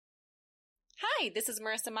Hi, this is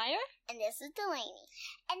Marissa Meyer. And this is Delaney.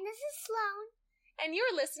 And this is Sloan. And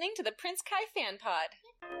you're listening to the Prince Kai Fan Pod.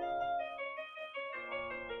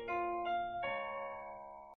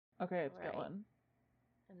 Okay, it's All right. going.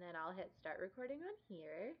 And then I'll hit start recording on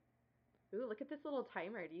here. Ooh, look at this little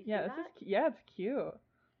timer. Do you see Yeah, that? it's cute. Adorable.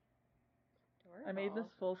 I made this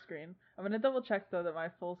full screen. I'm gonna double check though that my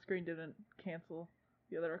full screen didn't cancel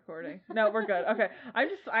the other recording. No, we're good. Okay,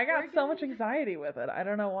 I got so much anxiety with it. I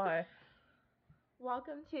don't know why.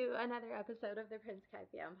 Welcome to another episode of the Prince Kai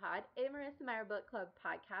Fan Pod, a Marissa Meyer Book Club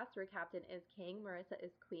podcast where Captain is king, Marissa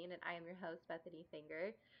is queen, and I am your host, Bethany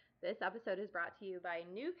Finger. This episode is brought to you by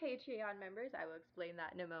new Patreon members. I will explain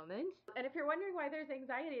that in a moment. And if you're wondering why there's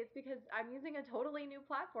anxiety, it's because I'm using a totally new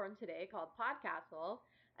platform today called Podcastle.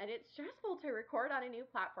 And it's stressful to record on a new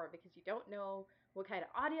platform because you don't know what kind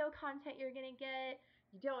of audio content you're going to get.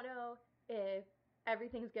 You don't know if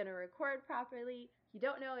everything's going to record properly. You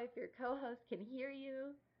don't know if your co-host can hear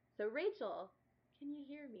you. So Rachel, can you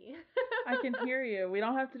hear me? I can hear you. We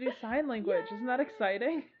don't have to do sign language. Yay! Isn't that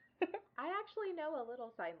exciting? I actually know a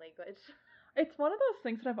little sign language. It's one of those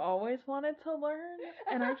things that I've always wanted to learn,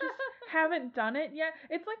 and I just haven't done it yet.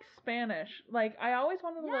 It's like Spanish. Like, I always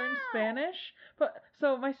wanted to learn Spanish, but,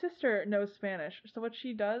 so my sister knows Spanish, so what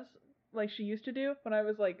she does, like she used to do, when I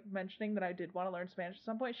was, like, mentioning that I did want to learn Spanish at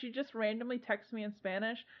some point, she just randomly texts me in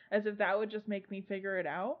Spanish, as if that would just make me figure it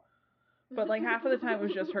out. But, like, half of the time it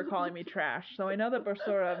was just her calling me trash, so I know that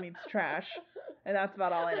basura means trash, and that's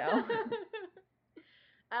about all I know.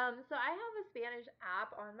 So I have a Spanish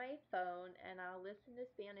app on my phone, and I'll listen to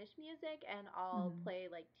Spanish music, and I'll play,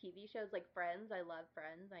 like, TV shows, like Friends. I love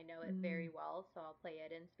Friends. I know it very well, so I'll play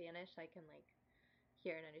it in Spanish so I can, like,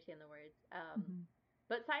 hear and understand the words.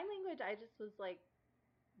 But sign language, I just was, like,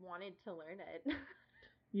 wanted to learn it.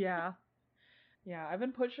 Yeah, I've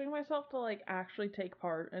been pushing myself to, like, actually take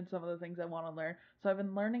part in some of the things I want to learn. So I've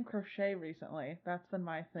been learning crochet recently. That's been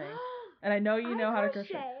my thing. And I know you know how to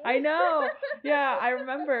crochet. I know! Yeah, I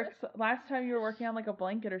remember last time you were working on, like, a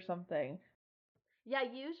blanket or something. Yeah,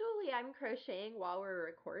 usually I'm crocheting while we're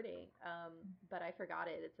recording, but I forgot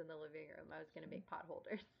it. It's in the living room. I was going to make pot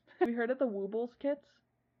holders. Have you heard of the Woobles kits?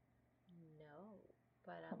 No,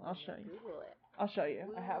 but I'll show you. Google it. I'll show you.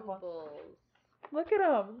 Woobles. I have one. Look at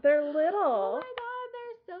them. They're little. Oh my god,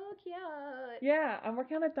 they're so cute. Yeah, I'm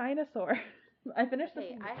working on a dinosaur. I finished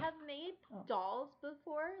Okay, I have made dolls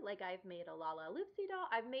before. Like, I've made a Lala Loopsy doll.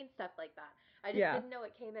 I've made stuff like that. I just didn't know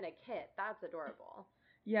it came in a kit. That's adorable.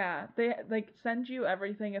 Yeah, they, like, send you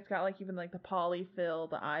everything. It's got, like, even, like, the polyfill,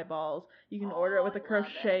 the eyeballs. You can order it with a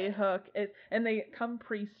crochet hook. And they come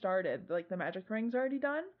pre-started. Like, the magic ring's already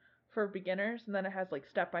done for beginners. And then it has, like,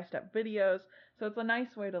 step-by-step videos. So it's a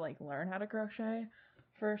nice way to, like, learn how to crochet.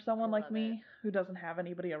 For someone like me who doesn't have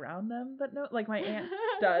anybody around them that know, like my aunt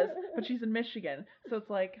does, but she's in Michigan, so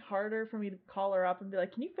it's like harder for me to call her up and be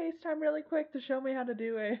like, can you FaceTime really quick to show me how to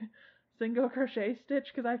do a single crochet stitch,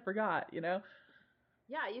 because I forgot, you know?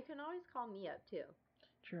 Yeah, you can always call me up too.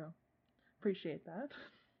 True. Appreciate that.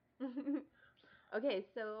 Okay,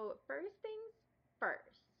 so first things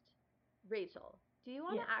first. Rachel, do you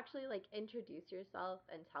want to actually, like, introduce yourself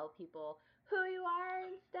and tell people who you are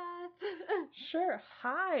and stuff? Sure.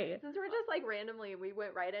 Hi. Since we're just, like, randomly, we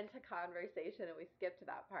went right into conversation and we skipped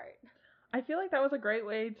that part. I feel like that was a great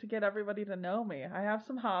way to get everybody to know me. I have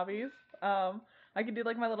some hobbies. I could do,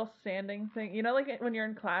 like, my little standing thing. You know, like, when you're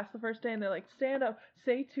in class the first day and they're like, stand up,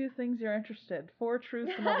 say 2 things you're interested, 4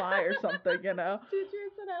 truths and a lie or something, you know? 2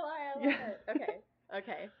 truths and a lie. I love it.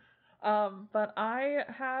 Okay. But I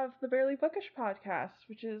have the Barely Bookish podcast,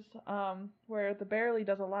 which is where the Barely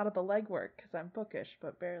does a lot of the legwork, because I'm bookish,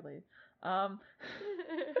 but barely.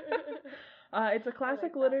 It's a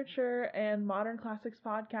classic literature and modern classics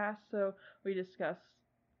podcast, so we discuss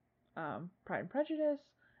Pride and Prejudice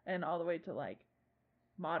and all the way to, like,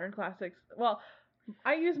 modern classics. Well,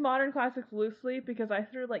 I use modern classics loosely because I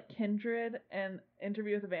threw, like, Kindred and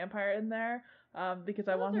Interview with a Vampire in there. Because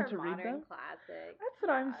I wanted to read them. Classics. That's what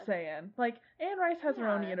I'm saying. Like, Anne Rice has her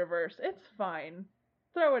own universe. It's fine.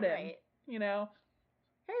 Throw it in. You know?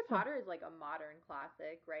 Harry Potter is like a modern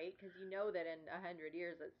classic, right? Because you know that in 100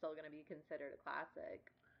 years it's still going to be considered a classic.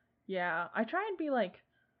 Yeah. I try and be, like,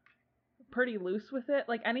 pretty loose with it.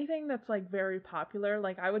 Like, anything that's, like, very popular.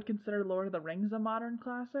 Like, I would consider Lord of the Rings a modern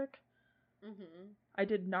classic. I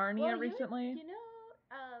did Narnia recently. You know,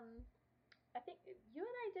 I think you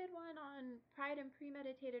and I did one on Pride and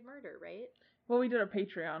Premeditated Murder, right? Well, we did a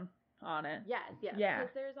Patreon on it. Yes. Yeah.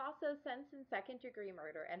 Because there's also Sense and Second Degree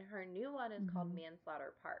Murder, and her new one is called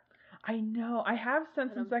Manslaughter Park. I know. I have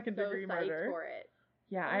Sense and Second Degree Murder. I'm so psyched for it.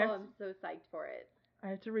 Yeah. I'm so psyched for it. I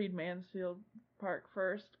have to read Mansfield Park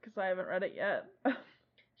first because I haven't read it yet.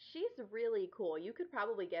 She's really cool. You could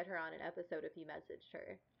probably get her on an episode if you messaged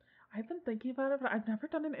her. I've been thinking about it, but I've never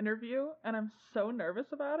done an interview, and I'm so nervous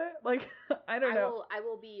about it. Like, I don't know. I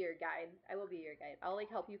will be your guide. I'll like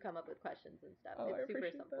help you come up with questions and stuff. Oh, I It's super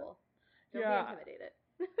appreciate simple. that. Don't Yeah. be intimidated.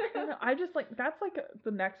 I don't know. I just like that's like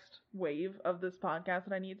the next wave of this podcast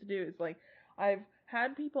that I need to do is like I've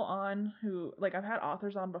had people on who like I've had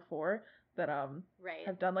authors on before that Right.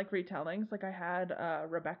 have done like retellings. Like I had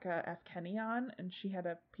Rebecca F. Kenny on and she had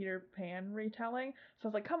a Peter Pan retelling. So I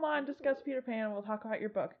was like, come on, discuss Peter Pan and we'll talk about your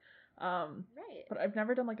book. Right. But I've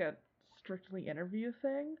never done like a strictly interview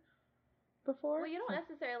thing before. Well, you don't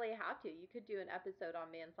necessarily have to. You could do an episode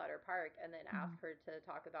on Manslaughter Park and then ask her to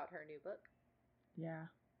talk about her new book. Yeah.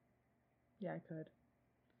 Yeah, I could.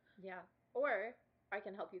 Yeah. Or I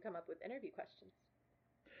can help you come up with interview questions.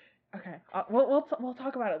 Okay, we'll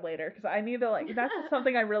talk about it later because I need to like that's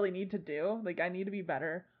something I really need to do. Like I need to be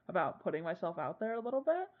better about putting myself out there a little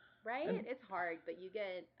bit. Right? And, it's hard, but you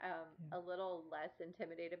get a little less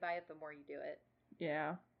intimidated by it the more you do it.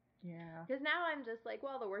 Yeah. Yeah. Because now I'm just like,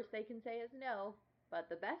 well, the worst they can say is no, but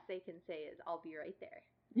the best they can say is I'll be right there.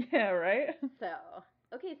 Yeah, right? So,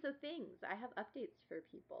 okay, so things. I have updates for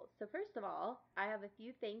people. So, first of all, I have a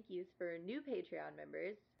few thank yous for new Patreon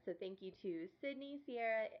members. So, thank you to Sydney,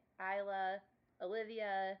 Sierra, Isla,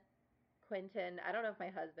 Olivia, Quentin. I don't know if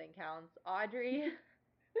my husband counts. Audrey,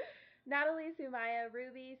 Natalie, Sumaya,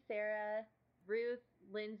 Ruby, Sarah, Ruth,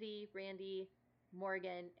 Lindsay, Randy,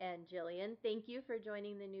 Morgan, and Jillian. Thank you for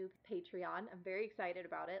joining the new Patreon. I'm very excited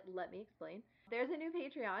about it. Let me explain. There's a new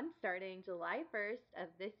Patreon starting July 1st of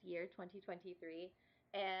this year, 2023.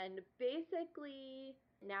 And basically,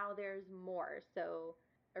 now there's more. So,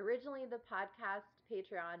 originally, the podcast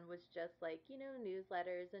Patreon was just like,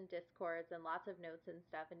 newsletters and discords and lots of notes and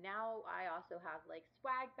stuff. And now I also have like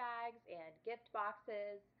swag bags and gift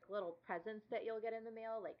boxes, little presents that you'll get in the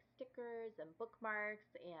mail, like stickers and bookmarks,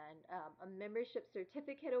 and a membership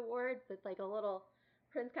certificate award with like a little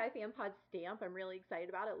Prince Kai Fan Pod stamp. I'm really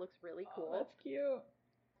excited about it. It looks really cool. Oh, that's cute.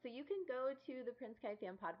 So you can go to the Prince Kai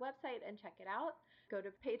Fan Pod website and check it out. Go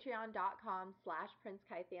to patreon.com/Prince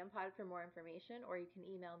Kai Fan Pod for more information, or you can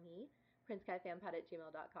email me,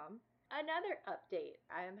 princekaifanpod@gmail.com. Another update.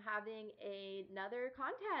 I'm having another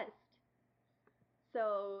contest.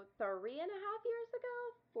 So 3.5 years ago,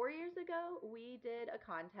 4 years ago, we did a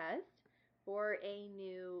contest for a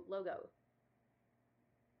new logo.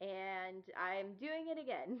 And I'm doing it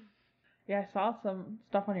again. Yeah, I saw some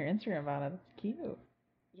stuff on your Instagram about it. It's cute.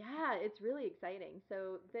 Yeah, it's really exciting.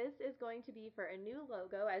 So this is going to be for a new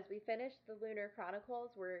logo. As we finish the Lunar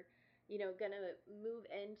Chronicles, we're, going to move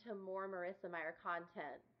into more Marissa Meyer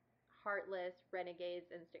content. Heartless, Renegades,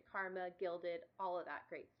 Instant Karma, Gilded, all of that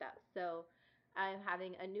great stuff. So I'm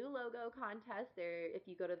having a new logo contest there. If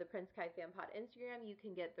you go to the Prince Kai Fan Pod Instagram, you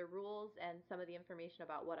can get the rules and some of the information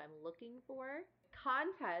about what I'm looking for.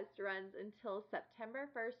 Contest runs until September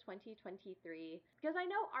 1st, 2023, because I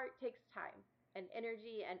know art takes time and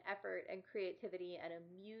energy and effort and creativity, and a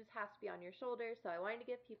muse has to be on your shoulder. So I wanted to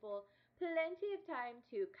give people plenty of time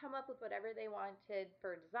to come up with whatever they wanted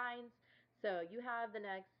for designs. So you have the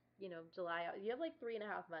next, July, you have like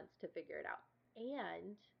 3.5 months to figure it out.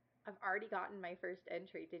 And I've already gotten my first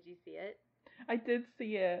entry. Did you see it? I did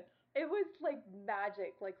see it. It was like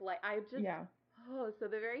magic. Like I just, yeah. Oh, so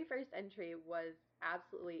the very first entry was I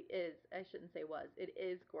shouldn't say was, it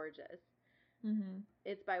is gorgeous. Mm-hmm.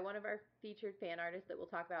 It's by one of our featured fan artists that we'll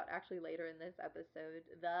talk about actually later in this episode,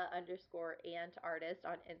 _ant_artist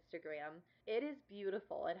on Instagram. It is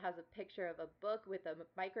beautiful. It has a picture of a book with a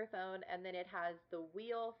microphone, and then it has the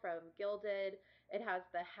wheel from Gilded. It has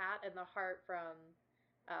the hat and the heart from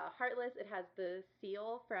Heartless. It has the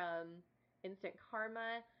seal from Instant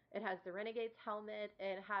Karma. It has the Renegade's helmet.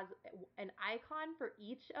 It has an icon for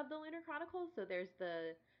each of the Lunar Chronicles. So there's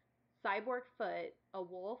the cyborg foot, a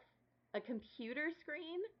wolf, a computer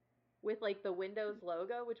screen with like the Windows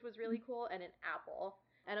logo, which was really cool, and an apple.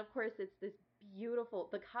 And of course, it's this beautiful,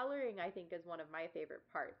 the coloring I think is one of my favorite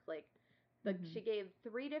parts. Like she gave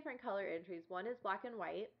 3 different color entries. One is black and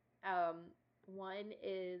white. One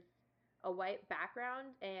is a white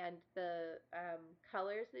background, and the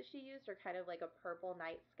colors that she used are kind of like a purple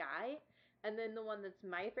night sky. And then the one that's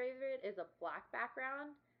my favorite is a black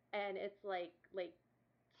background, and it's like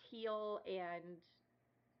teal and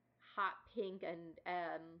hot pink and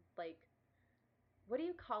like, what do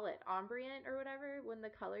you call it? Ombrient or whatever, when the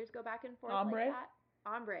colors go back and forth Ombre? like that.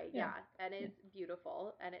 Ombre, yeah. And it's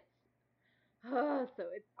beautiful, and it's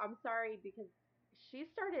I'm sorry because she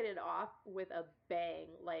started it off with a bang.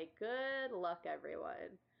 Like, good luck,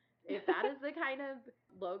 everyone. if that is the kind of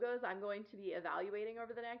logos I'm going to be evaluating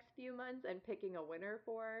over the next few months and picking a winner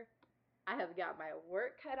for, I have got my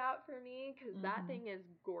work cut out for me because that thing is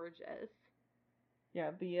gorgeous.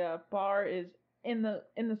 Yeah, the bar is in the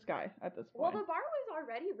sky at this point. Well, the bar was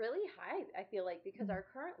already really high, I feel like, because our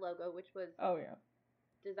current logo, which was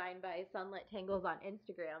designed by Sunlit Tangles on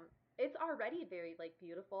Instagram, it's already very like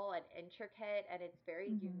beautiful and intricate, and it's very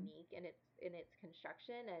unique in its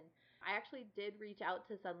construction. And I actually did reach out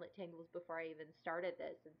to Sunlit Tangles before I even started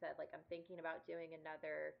this and said, like, I'm thinking about doing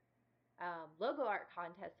another logo art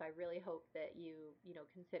contest. So I really hope that you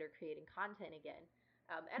consider creating content again.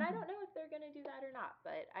 And I don't know if they're going to do that or not,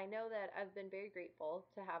 but I know that I've been very grateful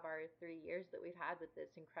to have our 3 years that we've had with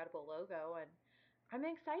this incredible logo, and I'm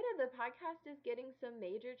excited. The podcast is getting some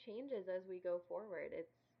major changes as we go forward.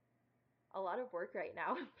 It's a lot of work right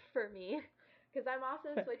now for me because I'm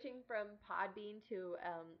also switching from Podbean to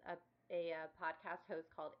a podcast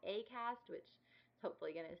host called Acast, which is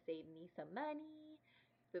hopefully going to save me some money.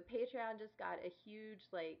 The Patreon just got a huge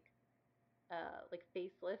facelift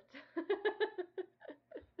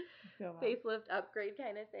facelift upgrade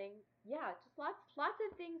kind of thing. Yeah, just lots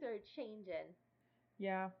of things are changing.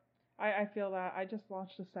 Yeah. I feel that. I just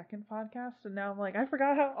launched a second podcast, and now I'm like, I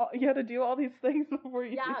forgot how you had to do all these things before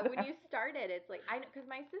you do that. When you started, it's like, I know, because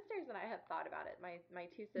my sisters and I have thought about it. My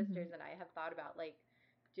two sisters and I have thought about, like,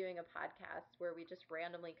 doing a podcast where we just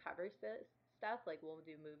randomly cover stuff. Like, we'll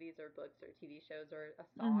do movies or books or TV shows or a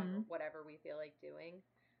song or whatever we feel like doing.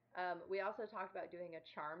 We also talked about doing a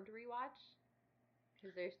Charmed rewatch,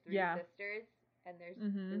 because there's 3 sisters and there's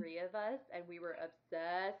 3 of us, and we were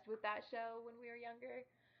obsessed with that show when we were younger.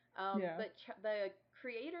 But the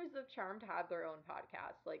creators of Charmed have their own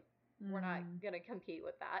podcast. Like, we're not gonna compete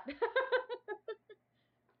with that.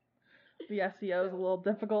 The SEO is a little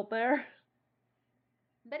difficult there.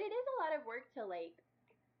 But it is a lot of work to, like,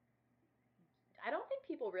 I don't think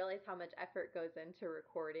people realize how much effort goes into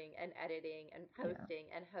recording and editing and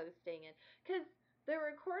posting and hosting, and because the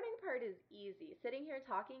recording part is easy. Sitting here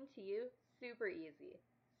talking to you, super easy.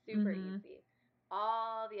 Super easy.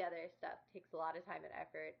 All the other stuff takes a lot of time and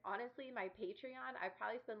effort. Honestly, my Patreon, I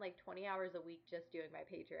probably spend like 20 hours a week just doing my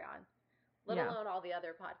Patreon, let alone all the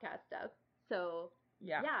other podcast stuff. So,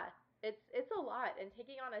 it's a lot. And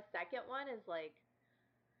taking on a second one is like,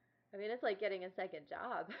 I mean, it's like getting a second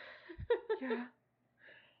job.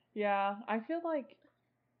 Yeah, I feel like,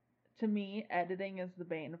 to me, editing is the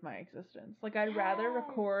bane of my existence. Like, I'd rather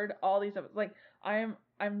record all these episodes. Like, I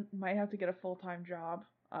might have to get a full-time job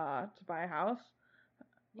to buy a house.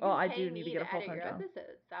 Well, I do need to get a full-time job.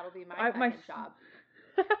 Episodes. That'll be my second job.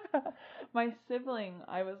 My sibling,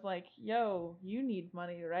 I was like, yo, you need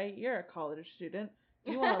money, right? You're a college student.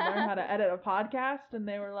 Do you want to learn how to edit a podcast? And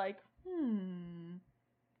they were like,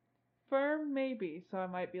 firm maybe. So I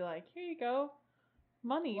might be like, here you go.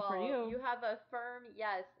 Money for you. You have a firm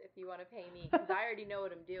yes if you want to pay me, because I already know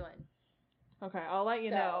what I'm doing. Okay, I'll let you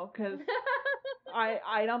know, because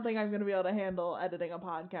I don't think I'm going to be able to handle editing a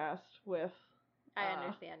podcast with... I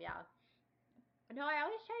understand, yeah. No, I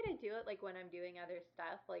always try to do it, like, when I'm doing other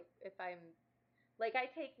stuff. Like, if I'm... Like,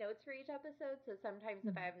 I take notes for each episode, so sometimes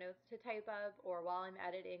if I have notes to type up, or while I'm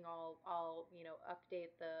editing, I'll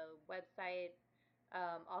update the website.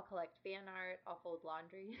 I'll collect fan art. I'll fold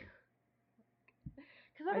laundry.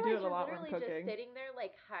 Because otherwise you're literally just sitting there,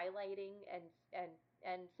 like, highlighting,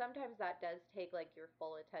 and sometimes that does take, like, your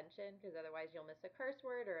full attention, because otherwise you'll miss a curse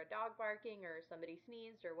word or a dog barking or somebody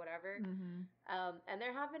sneezed or whatever. And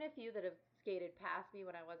there have been a few that have skated past me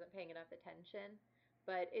when I wasn't paying enough attention.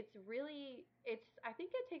 But I think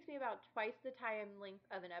it takes me about twice the time length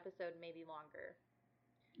of an episode, maybe longer.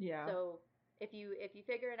 Yeah. So if you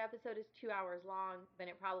figure an episode is 2 hours long, then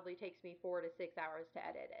it probably takes me 4 to 6 hours to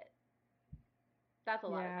edit it. That's a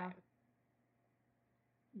lot of time.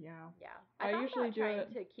 Yeah. Yeah. I usually do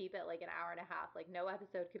trying to keep it like an hour and a half. Like, no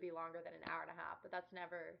episode could be longer than an hour and a half, but that's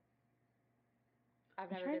never... I've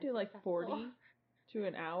never been to do like 40 to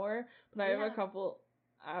an hour, but I have a couple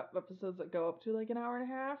episodes that go up to like an hour and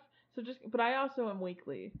a half. But I also am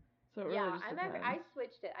weekly, so it really just depends. I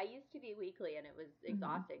switched it. I used to be weekly, and it was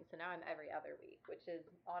exhausting. So now I'm every other week, which is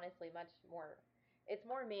honestly much more. It's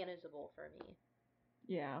more manageable for me.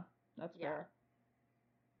 Yeah, that's fair.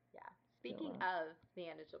 Yeah. Speaking of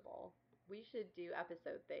manageable, we should do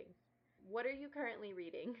episode things. What are you currently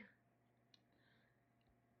reading?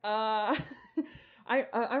 I'm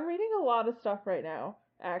reading a lot of stuff right now,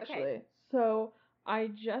 actually. Okay. So I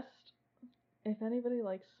just, if anybody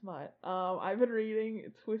likes smut, I've been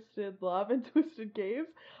reading Twisted Love and Twisted Games.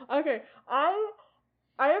 Okay, I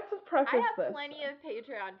have to preface this. I have plenty of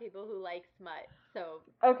Patreon people who like smut, so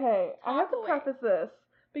okay, I have to preface this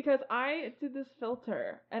because I did this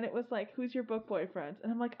filter and it was like, who's your book boyfriends?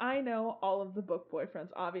 And I'm like, I know all of the book boyfriends,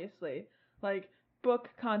 obviously. Like, book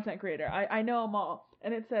content creator. I know them all.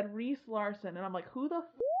 And it said Reese Larson. And I'm like, who the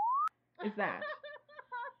is that?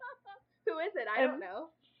 Who is it? I don't know.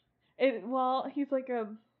 Well, he's like a,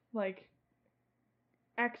 like,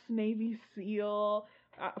 ex-Navy SEAL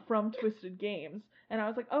from Twisted Games. And I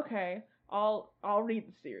was like, okay, I'll read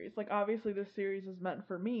the series. Like, obviously this series is meant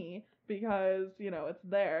for me because, it's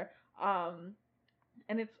there. And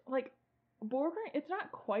it's like bordering, it's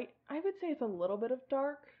not quite, I would say it's a little bit of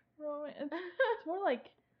dark romance. It's more like,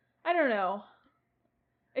 I don't know.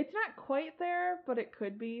 It's not quite there, but it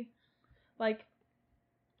could be. Like,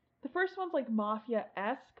 the first one's like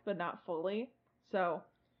mafia-esque, but not fully. So,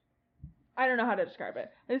 I don't know how to describe it.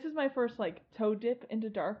 This is my first like toe dip into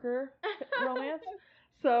darker romance.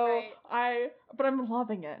 So but I'm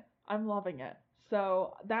loving it. I'm loving it.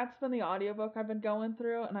 So that's been the audiobook I've been going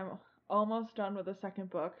through, and I'm almost done with the second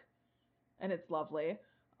book, and it's lovely.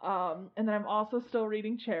 And then I'm also still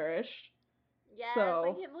reading Cherished. Yes, so,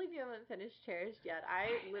 I can't believe you haven't finished Cherished yet.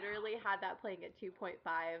 I literally had that playing at 2.5.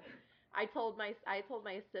 I told my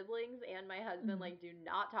siblings and my husband, like, do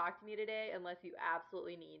not talk to me today unless you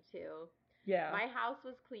absolutely need to. Yeah. My house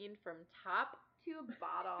was cleaned from top to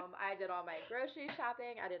bottom. I did all my grocery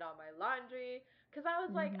shopping. I did all my laundry. Because I was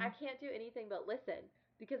like, I can't do anything but listen.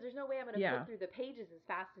 Because there's no way I'm going to flip through the pages as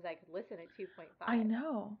fast as I could listen at 2.5. I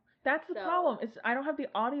know. That's the problem. I don't have the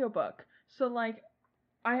audiobook. So, like,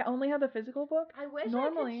 I only have the physical book. I wish I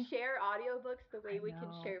could share audiobooks the way we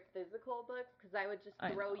can share physical books, because I would just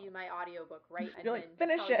throw you my audiobook right and then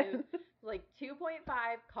finish it. You, like, 2.5,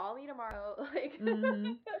 call me tomorrow. Like,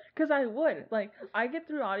 because I would. Like, I get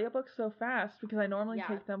through audiobooks so fast because I normally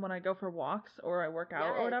take them when I go for walks or I work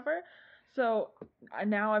out or whatever. So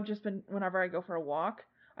now I've just been, whenever I go for a walk,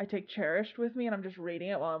 I take Cherished with me and I'm just reading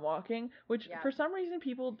it while I'm walking, which for some reason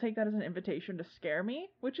people take that as an invitation to scare me,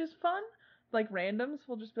 which is fun. Like, randoms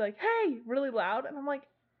will just be like, hey, really loud. And I'm like,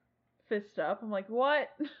 fist up. I'm like, what?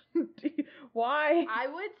 Why? I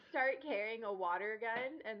would start carrying a water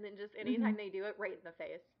gun and then just anytime they do it, right in the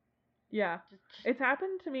face. Yeah. It's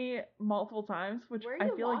happened to me multiple times, which I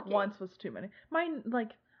feel like once was too many. Mine,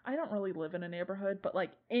 like, I don't really live in a neighborhood, but, like,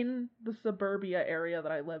 in the suburbia area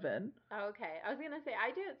that I live in. Okay. I was going to say, I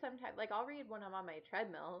do it sometimes. Like, I'll read when I'm on my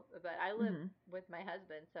treadmill, but I live with my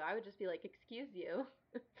husband, so I would just be like, excuse you.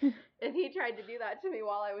 If he tried to do that to me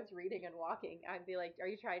while I was reading and walking, I'd be like, are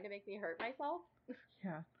you trying to make me hurt myself?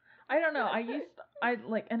 Yeah. I don't know.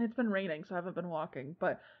 And it's been raining, so I haven't been walking,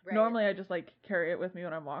 but normally I just, like, carry it with me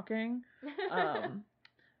when I'm walking.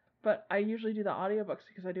 But I usually do the audiobooks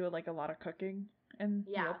because I do, like, a lot of cooking and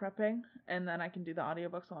meal prepping, and then I can do the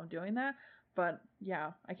audiobooks while I'm doing that. But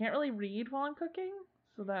yeah, I can't really read while I'm cooking,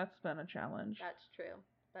 so that's been a challenge. That's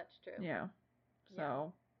true. Yeah.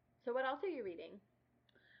 So what else are you reading?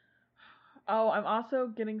 Oh, I'm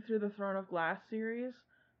also getting through the Throne of Glass series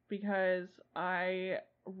because I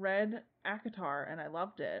read ACOTAR and I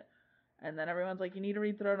loved it. And then everyone's like, you need to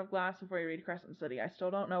read Throne of Glass before you read Crescent City. I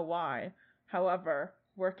still don't know why. However,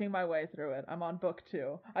 working my way through it. I'm on book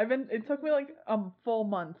 2. It took me like a full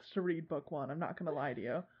month to read book 1. I'm not going to lie to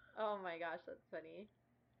you. Oh my gosh, that's funny.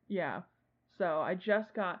 Yeah. So I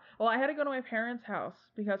had to go to my parents' house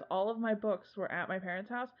because all of my books were at my parents'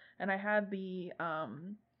 house, and I had the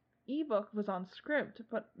ebook was on Scribd,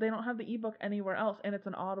 but they don't have the ebook anywhere else, and it's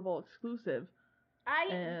an Audible exclusive.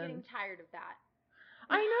 I am getting tired of that.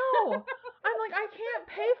 I know. I'm like, I can't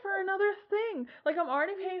pay for another thing. Like, I'm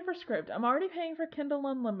already paying for Scribd. I'm already paying for Kindle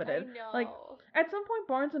Unlimited. I know. Like, at some point,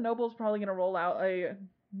 Barnes & Noble's probably going to roll out a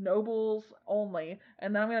Nobles only,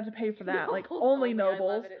 and then I'm going to have to pay for that. Like, only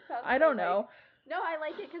Nobles. I don't know. No, I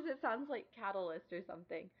like it because it sounds like Catalyst or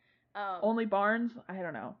something. Only Barnes? I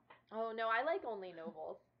don't know. Oh, no, I like only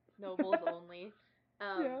Nobles. Nobles only.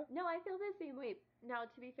 No, I feel the same way. Now,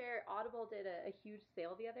 to be fair, Audible did a huge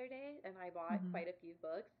sale the other day, and I bought quite a few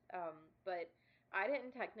books. But I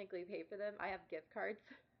didn't technically pay for them. I have gift cards.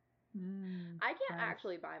 I can't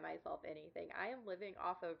actually buy myself anything. I am living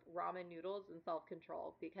off of ramen noodles and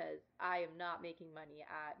self-control because I am not making money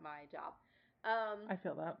at my job. I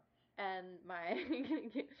feel that. And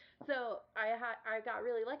so I got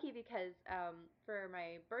really lucky because for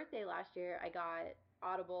my birthday last year I got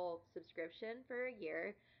Audible subscription for a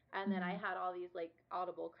year, and then I had all these like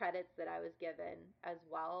Audible credits that I was given as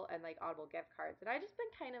well, and like Audible gift cards, and I just been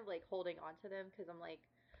kind of like holding on to them because I'm like,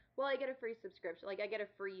 well, I get a free subscription, like I get a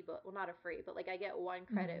free book, well, not a free, but like I get 1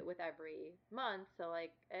 credit with every month, so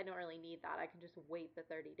like I don't really need that. I can just wait the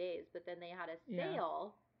 30 days. But then they had a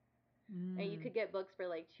sale. And you could get books for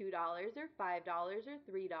like $2 or $5 or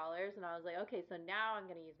 $3. And I was like, okay, so now I'm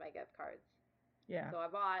going to use my gift cards. Yeah. So I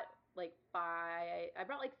bought like I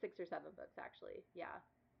brought like 6 or 7 books actually. Yeah,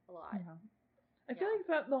 a lot. Yeah. I feel like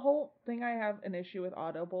that the whole thing I have an issue with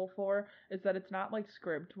Audible for is that it's not like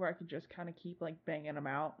Scribd where I could just kind of keep like banging them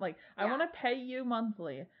out. Like I want to pay you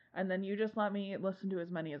monthly and then you just let me listen to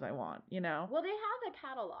as many as I want, you know? Well, they have a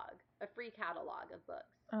catalog, a free catalog of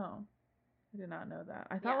books. Oh, I did not know that.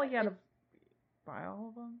 I thought like you had to buy all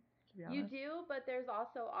of them. To be honest. You do, but there's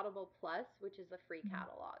also Audible Plus, which is a free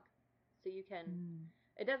catalog, so you can.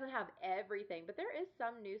 It doesn't have everything, but there is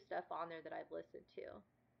some new stuff on there that I've listened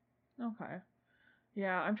to. Okay.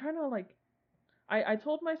 Yeah, I'm trying to like. I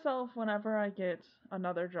told myself whenever I get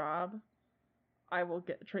another job, I will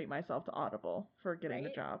treat myself to Audible for getting the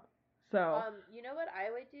job. So. You know what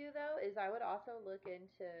I would do though is I would also look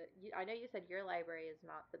into. I know you said your library is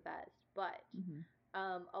not the best, but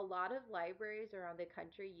a lot of libraries around the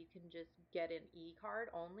country you can just get an e-card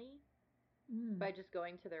only by just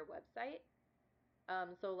going to their website.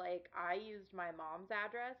 So like I used my mom's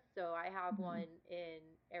address, so I have one in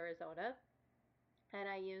Arizona, and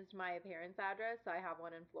I used my parents' address, so I have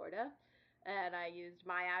one in Florida, and I used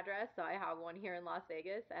my address, so I have one here in Las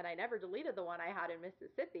Vegas, and I never deleted the one I had in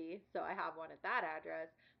Mississippi, so I have one at that address.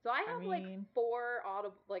 So I have like four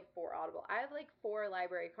Audible. I have like 4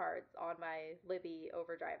 library cards on my Libby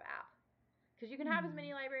Overdrive app, because you can have as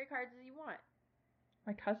many library cards as you want.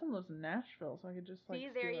 My cousin lives in Nashville, so I could just like. See,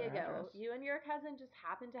 there you go. You and your cousin just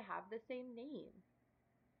happen to have the same name.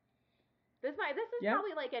 This is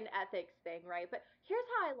probably like an ethics thing, right? But here's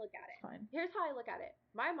how I look at it. Fine. Here's how I look at it.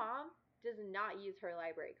 My mom does not use her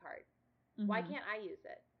library card. Why can't I use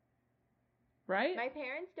it? Right? My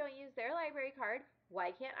parents don't use their library card. Why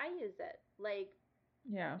can't I use it? Like,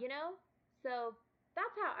 you know? So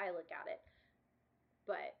that's how I look at it.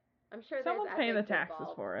 But I'm sure someone's paying the taxes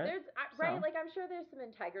for it. Right? Like, I'm sure there's some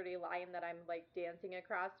integrity line that I'm like dancing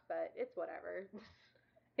across, but it's whatever.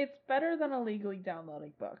 It's better than illegally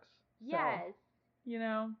downloading books. So, yes. You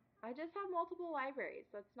know? I just have multiple libraries.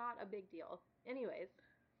 That's not a big deal. Anyways.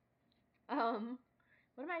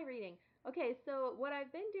 What am I reading? Okay, so what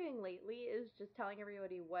I've been doing lately is just telling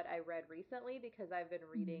everybody what I read recently because I've been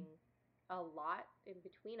reading a lot in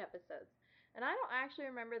between episodes. And I don't actually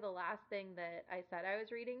remember the last thing that I said I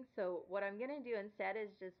was reading, so what I'm going to do instead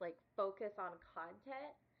is just like focus on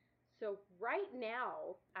content. So right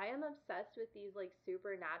now, I am obsessed with these like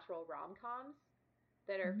supernatural rom-coms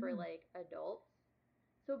that are for like adults.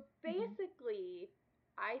 So basically,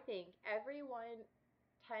 I think everyone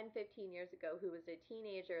 10, 15 years ago who was a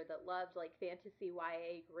teenager that loved like fantasy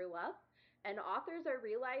YA grew up, and authors are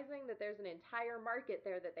realizing that there's an entire market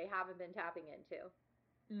there that they haven't been tapping into.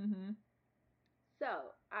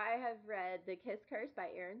 So, I have read The Kiss Curse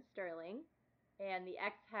by Aaron Sterling and The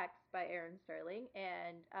X-Hex by Aaron Sterling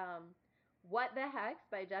and What the Hex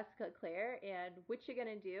by Jessica Clare and What You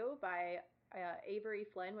Gonna Do by Avery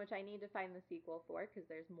Flynn, which I need to find the sequel for because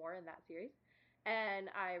there's more in that series.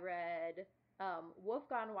 And I read Wolf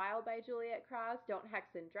Gone Wild by Juliet Cross, Don't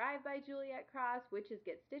Hex and Drive by Juliet Cross, Witches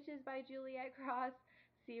Get Stitches by Juliet Cross.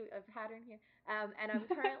 See a pattern here. And I'm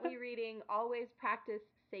currently reading Always Practice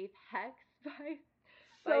Safe Hex by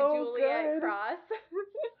Juliet Cross.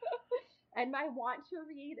 And my want to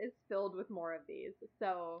read is filled with more of these.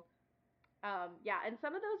 So, yeah, and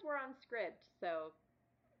some of those were on Scribd. So,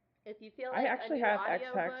 if you feel like I actually a new have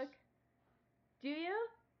audiobook, do you?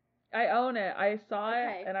 I own it. I saw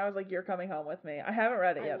it, and I was like, "You're coming home with me." I haven't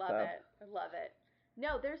read it yet, though. I love it.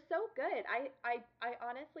 No, they're so good. I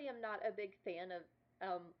honestly am not a big fan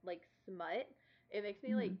of like smut. It makes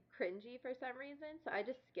me like cringy for some reason, so I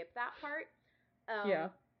just skip that part.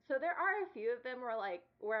 So there are a few of them where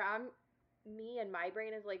me and my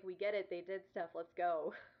brain is like, we get it, they did stuff, let's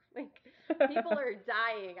go. Like, people are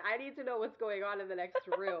dying. I need to know what's going on in the next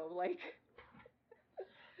room. Like,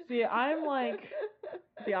 see, I'm like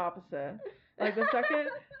the opposite. Like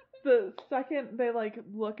the second they like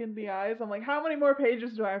look in the eyes, I'm like, how many more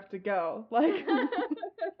pages do I have to go? Like,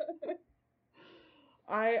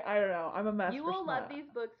 I don't know. I'm a mess. You will love these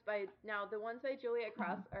books now. The ones by Juliet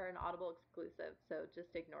Cross are an Audible exclusive, so just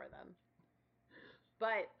ignore them.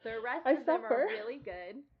 But the rest of them are really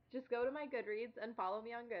good. Just go to my Goodreads and follow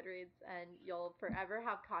me on Goodreads, and you'll forever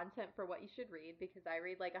have content for what you should read because I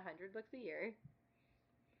read like 100 books a year.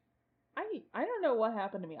 I don't know what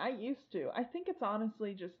happened to me. I used to. I think it's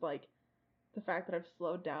honestly just like the fact that I've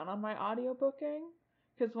slowed down on my audiobooking.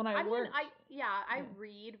 Because when I worked... I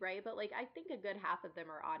read, right? But like I think a good half of them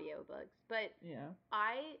are audiobooks. But yeah.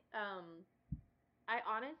 I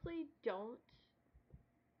honestly don't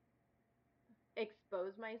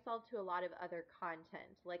expose myself to a lot of other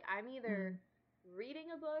content. Like, I'm either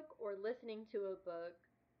reading a book or listening to a book.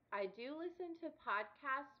 I do listen to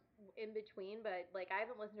podcasts in between, but like I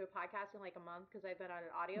haven't listened to a podcast in like a month because I've been on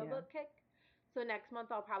an audiobook kick. So next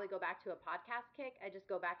month I'll probably go back to a podcast kick. I just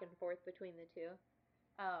go back and forth between the two.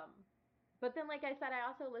 But then like I said, I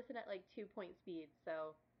also listen at like 2-point speed.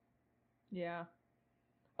 So yeah.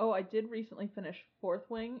 Oh, I did recently finish Fourth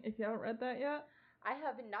Wing. If you haven't read that yet. I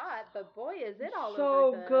have not, but boy, is it all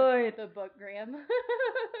so over good. the book, Graham.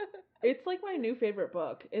 It's like my new favorite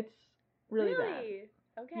book. It's really bad.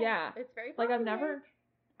 Okay. Yeah. It's very popular. popular.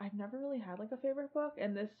 I've never really had like a favorite book,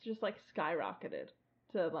 and this just like skyrocketed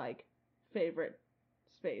to like favorite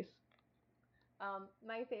space.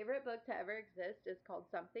 My favorite book to ever exist is called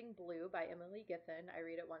Something Blue by Emily Giffin. I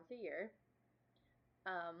read it once a year.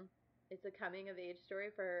 It's a coming of age story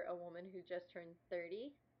for a woman who just turned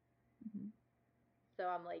 30. Mm-hmm. So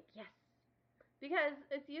I'm like, yes. Because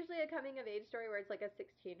it's usually a coming of age story where it's like a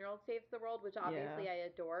 16-year-old saves the world, which obviously I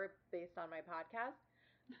adore based on my podcast.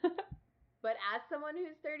 But as someone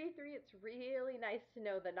who's 33, it's really nice to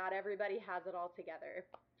know that not everybody has it all together.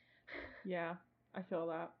 Yeah, I feel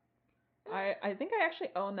that. I think I actually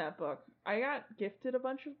own that book. I got gifted a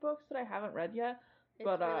bunch of books that I haven't read yet.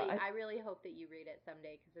 But I really hope that you read it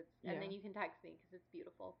someday, and then you can text me because it's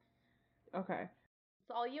beautiful. Okay.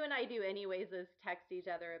 So all you and I do anyways is text each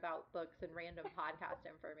other about books and random podcast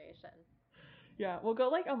information. Yeah, we'll go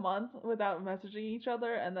like a month without messaging each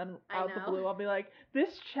other, and then out the blue I'll be like,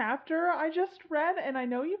 this chapter I just read, and I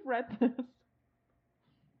know you've read this.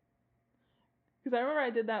 Because I remember I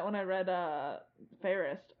did that when I read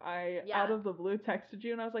Fairest. Out of the blue texted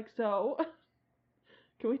you, and I was like, so,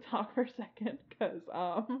 can we talk for a second? Because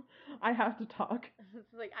I have to talk.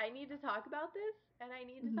 It's like, I need to talk about this, and I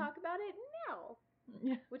need to talk about it now.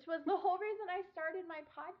 Yeah. Which was the whole reason I started my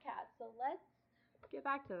podcast. So let's get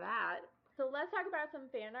back to that. So let's talk about some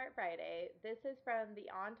Fan Art Friday. This is from the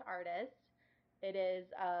Aunt Artist. It is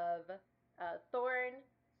of Thorn,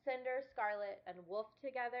 Cinder, Scarlet, and Wolf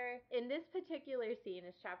together. In this particular scene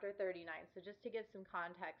is chapter 39. So just to give some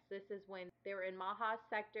context, this is when they were in Maha's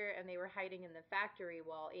sector and they were hiding in the factory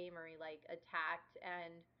while Amory like attacked,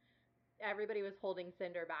 and everybody was holding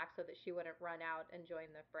Cinder back so that she wouldn't run out and join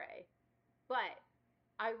the fray. But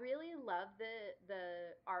I really love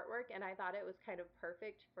the artwork, and I thought it was kind of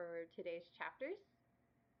perfect for today's chapters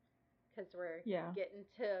because we're getting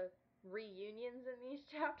to reunions in these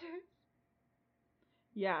chapters.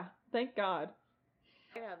 Yeah, thank God.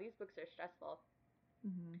 I know, these books are stressful.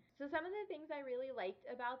 Mm-hmm. So some of the things I really liked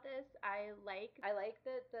about this, I like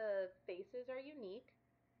that the faces are unique,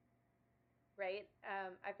 right?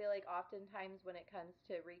 I feel like oftentimes when it comes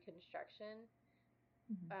to reconstruction,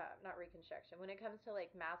 not reconstruction, when it comes to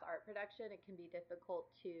like mass art production, it can be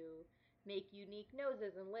difficult to make unique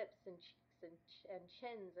noses and lips and cheeks and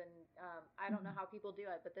chins, and I don't know how people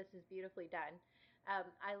do it, but this is beautifully done.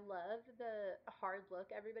 I love the hard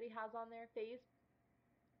look everybody has on their face.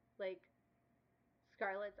 Like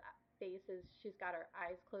Scarlett's face she's got her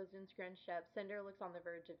eyes closed and scrunched up. Cinder looks on the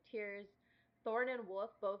verge of tears. Thorn and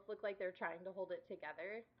Wolf both look like they're trying to hold it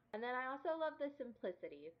together. And then I also love the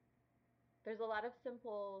simplicity. There's a lot of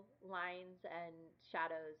simple lines and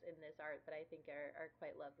shadows in this art that I think are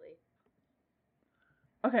quite lovely.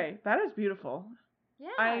 Okay, that is beautiful.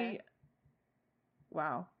 Yeah.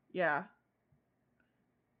 Wow. Yeah.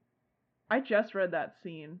 I just read that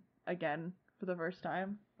scene again for the first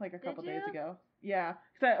time, like a couple days ago. Yeah,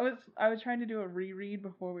 because I was trying to do a reread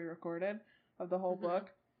before we recorded of the whole book,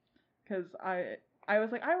 because I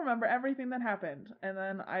was like, I remember everything that happened, and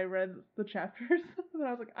then I read the chapters, and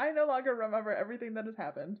I was like, I no longer remember everything that has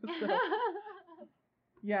happened. So,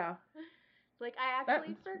 yeah. It's like, I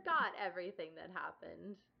actually forgot everything that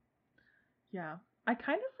happened. Yeah. I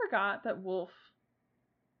kind of forgot that Wolf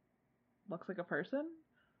looks like a person.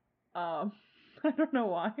 I don't know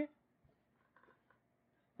why.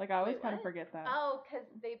 Like, I always kind of forget that. Oh, because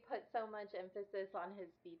they put so much emphasis on his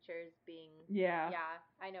features being... Yeah. Yeah,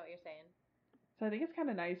 I know what you're saying. So I think it's kind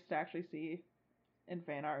of nice to actually see in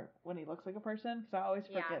fan art when he looks like a person, because I always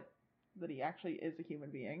forget that he actually is a human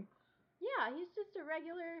being. Yeah, he's just a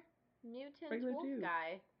regular mutant wolf dude.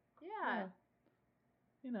 Guy. Yeah.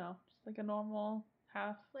 You know, just like a normal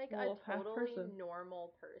half like wolf, a totally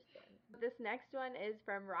normal person. This next one is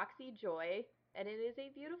from Roxy Joy, and it is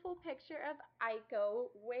a beautiful picture of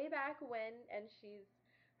Aiko way back when, and she's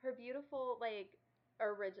her beautiful like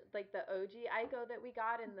the OG Aiko that we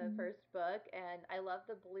got in the first book, and I love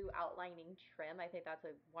the blue outlining trim. I think that's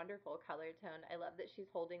a wonderful color tone. I love that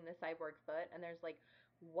she's holding the cyborg foot, and there's like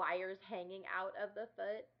wires hanging out of the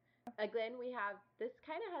foot. Again, we have this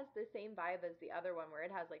kind of has the same vibe as the other one, where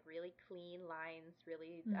it has like really clean lines,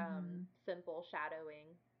 really Mm-hmm. simple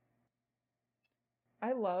shadowing.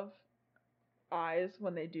 I love eyes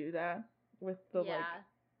when they do that with the like Yeah.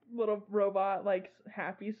 little robot like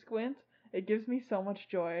happy squint. It gives me so much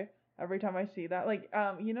joy every time I see that. Like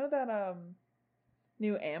you know that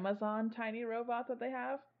new Amazon tiny robot that they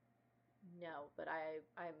have? No, but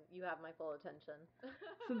I'm you have my full attention.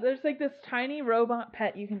 So there's like this tiny robot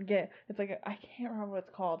pet you can get. It's like I can't remember what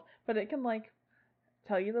it's called, but it can like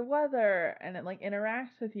tell you the weather and it like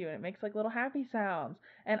interacts with you and it makes like little happy sounds.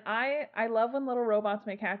 And I love when little robots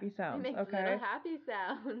make happy It sounds, makes little okay? happy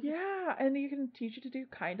sounds. Yeah, and you can teach it to do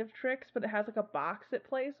kind of tricks, but it has like a box it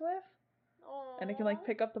plays with and it can like Aww.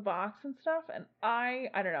 pick up the box and stuff and I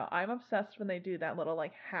don't know, I'm obsessed when they do that little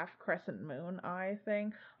like half crescent moon eye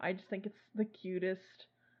thing. I just think it's the cutest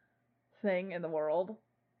thing in the world.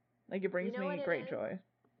 Like it You brings know what me it great is? joy.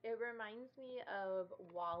 It reminds me of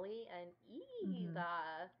Wally and Mhm.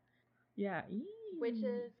 Eva, Yeah. which Eee.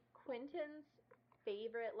 is Quentin's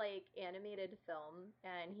favorite like animated film,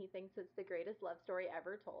 and he thinks it's the greatest love story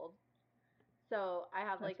ever told. So I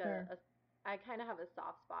have That's like fair. I kind of have a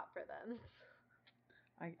soft spot for them.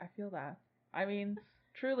 I feel that. I mean,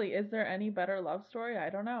 truly, is there any better love story?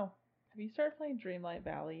 I don't know. Have you started playing Dreamlight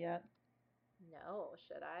Valley yet? No,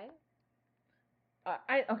 should I?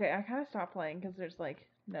 I okay, I kind of stopped playing because there's like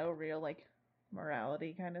no real like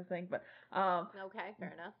morality kind of thing, but Okay,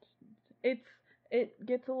 fair enough. it's it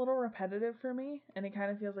gets a little repetitive for me, and it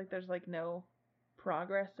kind of feels like there's like no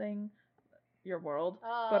progressing your world.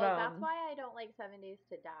 But Oh, that's why I don't like 7 Days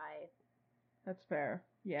to Die. that's fair.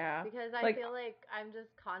 Yeah, Because I like feel like I'm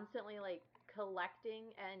just constantly like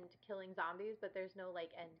collecting and killing zombies, but there's no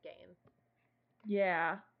like end game.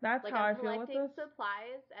 yeah, that's Like how I'm I feel with collecting this.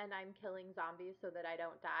 supplies and I'm killing zombies so that I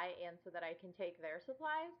don't die and so that I can take their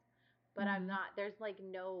supplies, but I'm Mhm. not there's like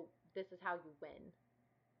no this is how you win.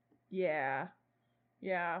 Yeah.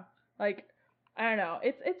 Yeah. Like I don't know.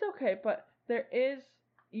 It's okay, but there is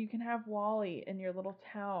you can have Wally in your little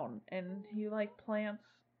town and he like plants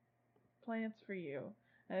for you.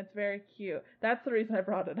 And it's very cute. That's the reason I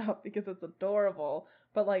brought it up because it's adorable.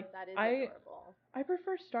 But like That is I adorable. I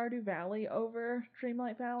prefer Stardew Valley over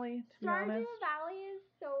Dreamlight Valley, to be honest. Stardew Valley is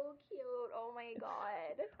so cute. Oh my It's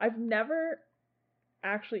god. I've never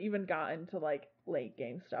actually even gotten to like late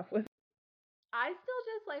game stuff with. I still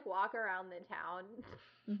just like walk around the town.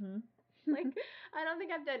 Mhm. Like I don't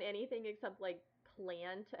think I've done anything except like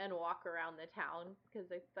plant and walk around the town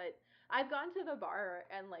but I've gone to the bar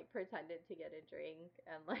and like pretended to get a drink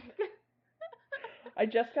and like I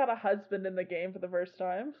just got a husband in the game for the first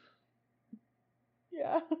time.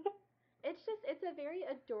 Yeah. it's a very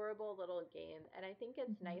adorable little game and I think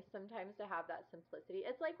it's Mhm. nice sometimes to have that simplicity.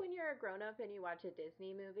 It's like when you're a grown up and you watch a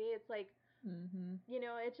Disney movie, it's like, Mhm.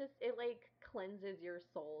 it like cleanses your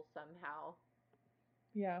soul somehow.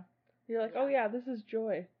 Yeah. You're like, oh Yeah. yeah, this is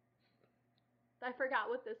joy. I forgot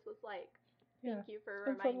what this was like. Yeah. Thank you for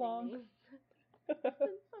It's been so reminding long. me. It's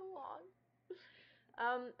been so long.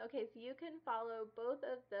 Okay, so you can follow both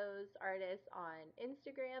of those artists on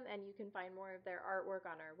Instagram and you can find more of their artwork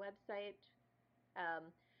on our website.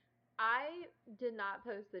 Um, I did not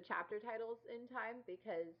post the chapter titles in time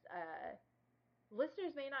because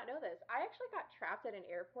listeners may not know this. I actually got trapped at an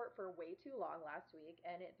airport for way too long last week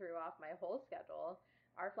and it threw off my whole schedule.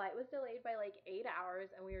 Our flight was delayed by like 8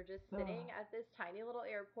 hours and we were just sitting Ugh. at this tiny little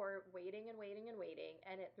airport waiting and waiting and waiting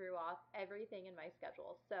and it threw off everything in my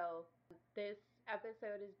schedule. So this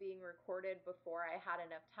episode is being recorded before I had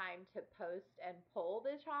enough time to post and pull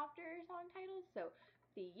the chapter song titles. So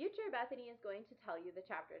the future Bethany is going to tell you the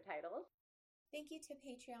chapter titles. Thank you to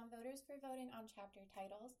Patreon voters for voting on chapter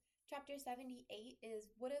titles. Chapter 78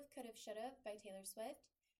 is Would've, Could've, Should've by Taylor Swift.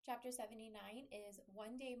 Chapter 79 is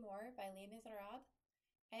One Day More by Les Miserables.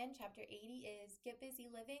 And chapter 80 is Get Busy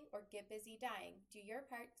Living or Get Busy Dying. Do your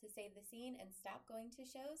part to save the scene and stop going to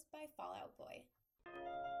shows by Fall Out Boy.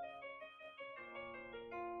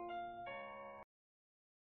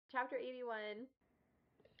 Chapter 81.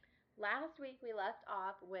 Last week we left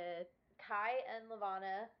off with Kai and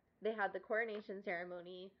Lavana. They had the coronation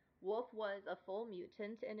ceremony. Wolf was a full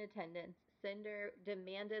mutant in attendance. Cinder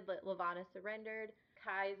demanded that Lavana surrendered.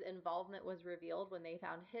 Kai's involvement was revealed when they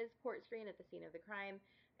found his port screen at the scene of the crime.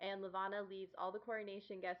 And Lavana leaves all the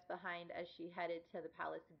coronation guests behind as she headed to the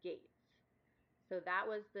palace gates. So that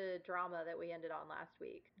was the drama that we ended on last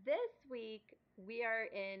week. This week, we are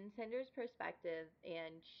in Cinder's perspective,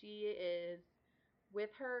 and she is with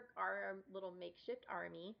our little makeshift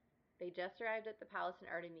army. They just arrived at the palace in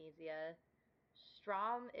Artemisia.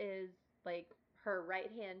 Strom is like her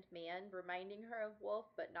right-hand man reminding her of Wolf,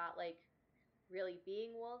 but not like really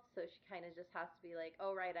being Wolf. So she kind of just has to be like,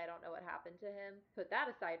 oh, right, I don't know what happened to him. Put that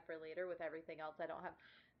aside for later with everything else I don't have.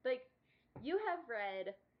 Like, you have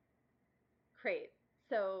read Crate.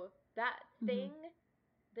 So that thing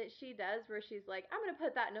that she does where she's like, I'm going to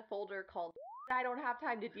put that in a folder called I don't have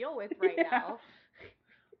time to deal with right now.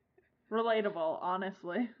 Relatable,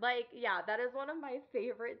 honestly. Like, yeah, that is one of my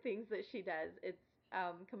favorite things that she does. It's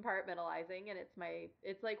compartmentalizing, and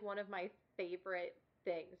it's like one of my favorite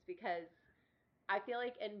things because I feel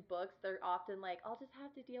like in books they're often like, I'll just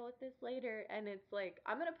have to deal with this later, and it's like,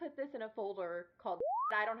 I'm gonna put this in a folder called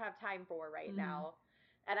I don't have time for right now.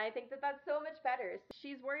 And I think that that's so much better.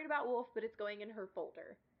 She's worried about Wolf, but it's going in her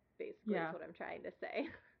folder, basically, is what I'm trying to say.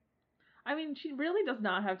 I mean, she really does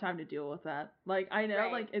not have time to deal with that. Like, I know,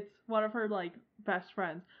 like, it's one of her, like, best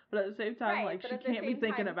friends, but at the same time, like, she can't be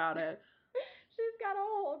thinking about it. She's got a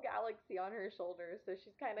whole galaxy on her shoulders, so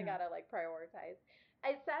she's kind of got to, like, prioritize.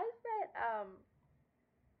 It says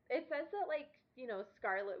that, like, you know,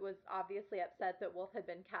 Scarlet was obviously upset that Wolf had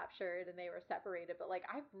been captured and they were separated, but, like,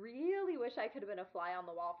 I really wish I could have been a fly on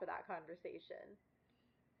the wall for that conversation.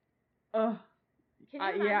 Ugh. Can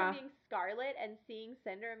you imagine being Scarlet and seeing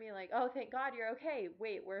Cinder and being like, oh, thank God you're okay.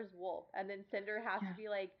 Wait, where's Wolf? And then Cinder has to be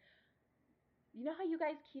like, you know how you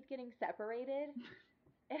guys keep getting separated?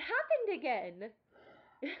 It happened again.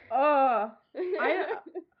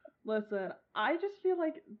 Listen, I just feel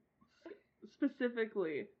like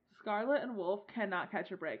specifically Scarlet and Wolf cannot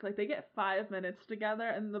catch a break. Like, they get 5 minutes together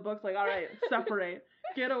and the book's like, all right, separate.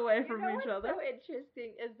 Get away from each other. What's so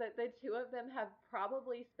interesting is that the two of them have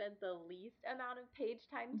probably spent the least amount of page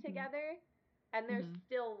time together, and they're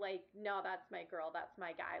still like, no, that's my girl, that's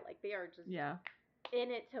my guy. Like, they are just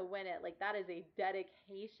in it to win it. Like, that is a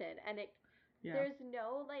dedication, and there's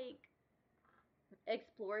no like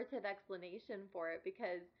explorative explanation for it,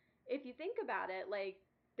 because if you think about it, like,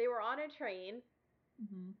 they were on a train,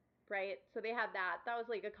 right? So they had that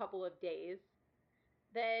was like a couple of days.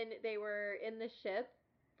 Then they were in the ship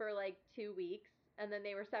for like 2 weeks, and then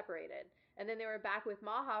they were separated. And then they were back with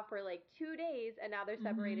Maha for like 2 days, and now they're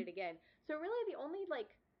separated again. So really the only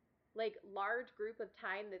like large group of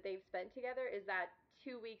time that they've spent together is that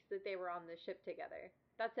 2 weeks that they were on the ship together.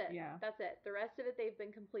 That's it. Yeah. That's it. The rest of it, they've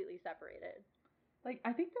been completely separated. Like,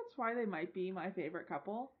 I think that's why they might be my favorite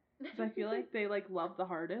couple. Because I feel like they, like, love the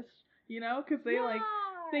hardest, you know? Because they, like,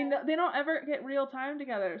 they don't ever get real time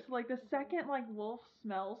together. So, like, the second, like, Wolf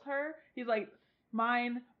smells her, he's like,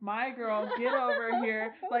 mine, my girl, get over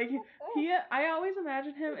here. Like, I always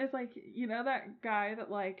imagine him as, like, you know that guy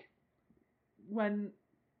that, like, when,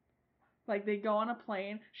 like, they go on a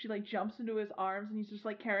plane, she, like, jumps into his arms and he's just,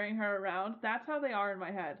 like, carrying her around. That's how they are in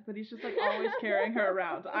my head. But he's just, like, always carrying her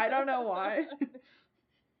around. I don't know why.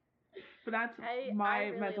 But that's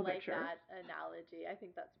my mental picture. I really like that analogy. I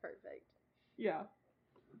think that's perfect. Yeah.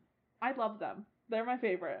 I love them. They're my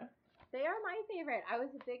favorite. They are my favorite. I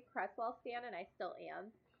was a big Cresswell stan, and I still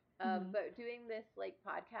am. But doing this, like,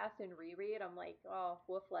 podcast and reread, I'm like, oh,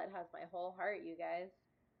 Wolflet has my whole heart, you guys.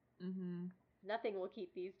 Nothing will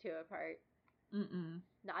keep these two apart.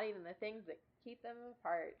 Not even the things that keep them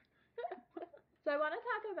apart. So I want to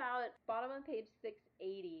talk about bottom of page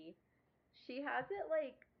 680. She has it,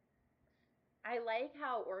 like, I like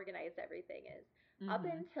how organized everything is. Up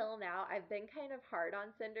until now, I've been kind of hard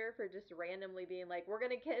on Cinder for just randomly being like, we're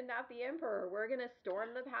going to kidnap the Emperor, we're going to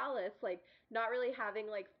storm the palace, like, not really having,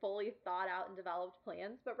 like, fully thought out and developed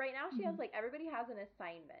plans. But right now she has, like, everybody has an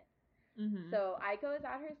assignment. So Aiko is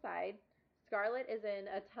at her side. Scarlet is in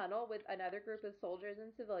a tunnel with another group of soldiers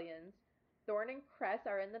and civilians. Thorn and Cress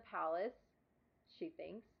are in the palace, she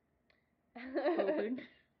thinks. Hoping.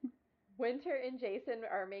 Winter and Jason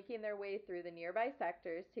are making their way through the nearby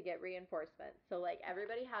sectors to get reinforcements. So, like,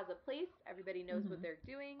 everybody has a place, everybody knows what they're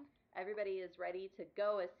doing, everybody is ready to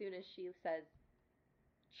go as soon as she says,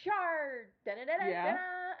 charge!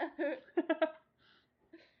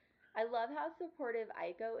 I love how supportive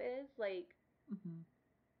Aiko is. Like,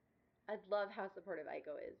 I love how supportive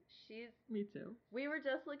Aiko is. Me too. We were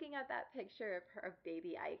just looking at that picture of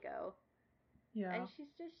baby Aiko. Yeah. And she's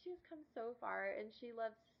come so far, and she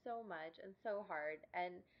loves so much and so hard.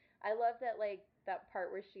 And I love that, like, that part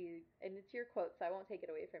where she, and it's your quote, so I won't take it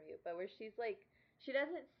away from you, but where she's like, she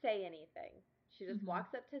doesn't say anything. She just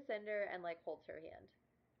walks up to Cinder and, like, holds her hand.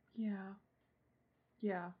 Yeah.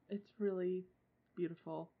 Yeah, it's really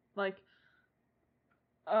beautiful. Like,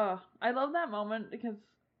 I love that moment because,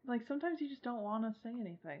 like, sometimes you just don't want to say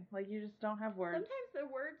anything. Like, you just don't have words. Sometimes the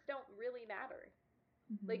words don't really matter.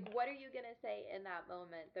 Like, what are you going to say in that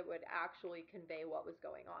moment that would actually convey what was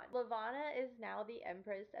going on? Levana is now the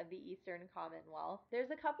Empress of the Eastern Commonwealth.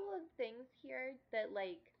 There's a couple of things here that,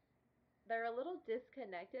 like, they're a little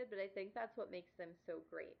disconnected, but I think that's what makes them so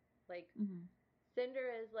great. Like,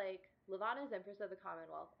 Cinder is like, Levana's Empress of the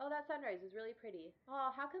Commonwealth. Oh, that sunrise is really pretty.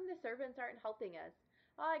 Oh, how come the servants aren't helping us?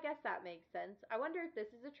 Oh, I guess that makes sense. I wonder if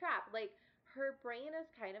this is a trap. Like, her brain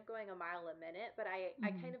is kind of going a mile a minute, but I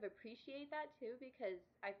kind of appreciate that too, because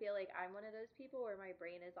I feel like I'm one of those people where my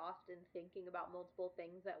brain is often thinking about multiple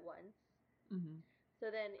things at once.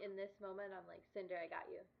 So then in this moment, I'm like, Cinder, I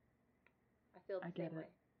got you. I feel the same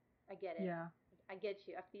way. I get it. Yeah. I get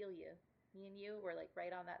you. I feel you. Me and you were like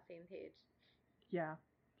right on that same page. Yeah.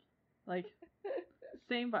 Like,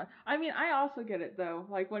 same vibe. I mean, I also get it though.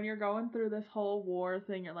 Like, when you're going through this whole war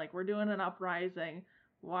thing, you're like, we're doing an uprising.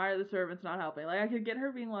 Why are the servants not helping? Like, I could get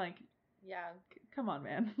her being like, yeah, come on,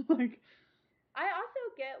 man. Like, I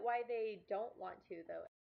also get why they don't want to, though.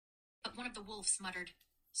 But one of the wolves muttered,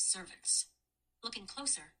 servants. Looking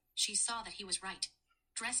closer, she saw that he was right.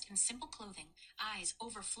 Dressed in simple clothing, eyes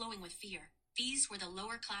overflowing with fear, these were the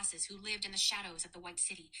lower classes who lived in the shadows of the White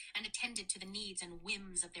City and attended to the needs and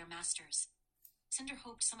whims of their masters. Cinder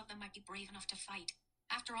hoped some of them might be brave enough to fight.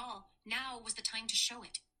 After all, now was the time to show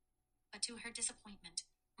it. But to her disappointment,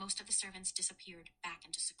 most of the servants disappeared back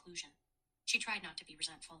into seclusion. She tried not to be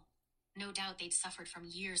resentful. No doubt they'd suffered from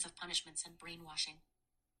years of punishments and brainwashing.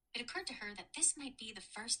 It occurred to her that this might be the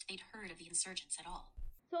first they'd heard of the insurgents at all.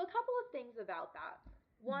 So a couple of things about that.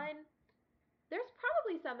 One, there's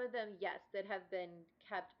probably some of them, yes, that have been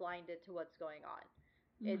kept blinded to what's going on.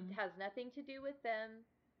 It has nothing to do with them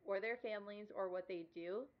or their families or what they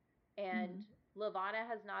do. And Levana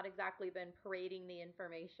has not exactly been parading the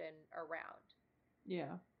information around.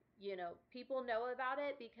 yeah. You know, people know about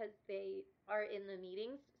it because they are in the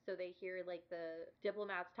meetings, so they hear like the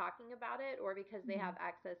diplomats talking about it, or because they have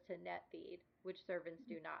access to NetFeed, which servants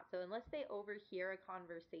do not. So unless they overhear a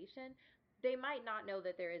conversation, they might not know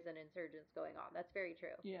that there is an insurgence going on. That's very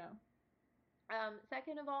true. Yeah.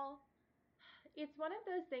 Second of all, it's one of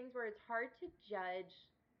those things where it's hard to judge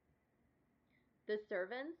the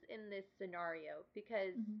servants in this scenario,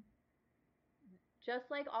 because just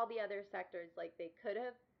like all the other sectors, like they could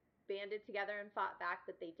have banded together and fought back,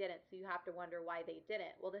 but they didn't. So you have to wonder why they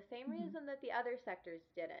didn't. Well, the same reason that the other sectors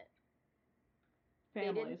didn't. Families.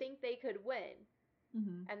 They didn't think they could win.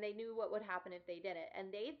 And they knew what would happen if they didn't. And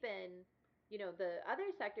they've been, you know, the other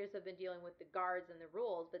sectors have been dealing with the guards and the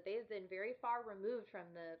rules, but they've been very far removed from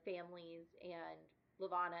the families and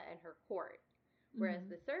Levana and her court. Whereas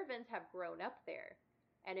the servants have grown up there.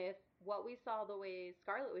 And if what we saw, the way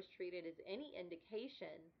Scarlet was treated, is any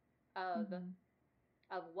indication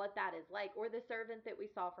of what that is like, or the servant that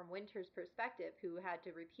we saw from Winter's perspective, who had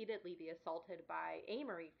to repeatedly be assaulted by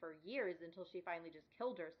Amory for years until she finally just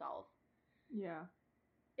killed herself. Yeah.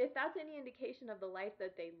 If that's any indication of the life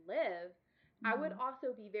that they live, I would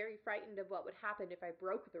also be very frightened of what would happen if I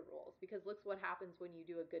broke the rules, because look what happens when you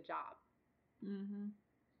do a good job.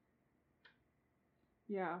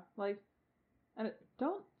 Yeah, like, and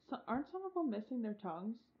aren't some of them missing their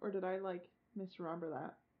tongues, or did I like misremember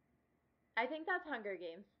that? I think that's Hunger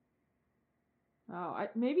Games. Oh,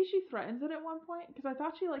 maybe she threatens it at one point, because I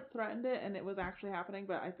thought she like threatened it and it was actually happening,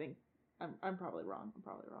 but I think I'm probably wrong.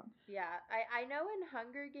 Yeah, I know in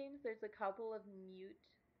Hunger Games there's a couple of mute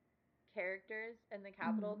characters in the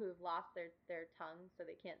capital who've lost their tongue, so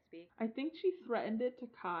they can't speak. I think she threatened it to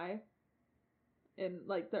Kai in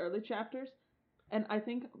like the early chapters, and I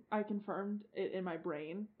think I confirmed it in my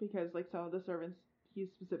brain, because like some of the servants, he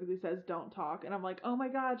specifically says don't talk, and I'm like, oh my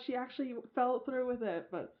god, she actually fell through with it,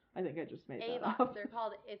 but I think I just made that up. They're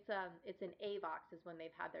called, it's an AVOX is when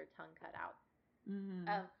they've had their tongue cut out.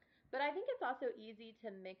 But I think it's also easy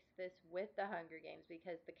to mix this with the Hunger Games,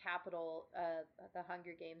 because the capital, the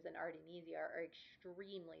Hunger Games and Artemisia are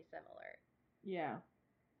extremely similar. Yeah.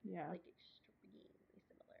 Like extremely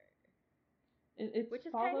similar. Which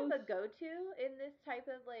is kind of a go-to in this type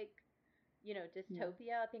of like, you know,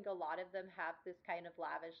 dystopia. I think a lot of them have this kind of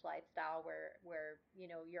lavish lifestyle where you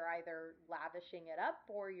know, you're either lavishing it up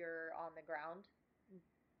or you're on the ground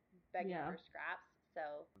begging for scraps.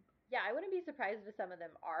 So yeah, I wouldn't be surprised if some of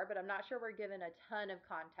them are, but I'm not sure we're given a ton of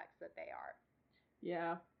context that they are.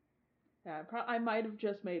 Yeah. I might have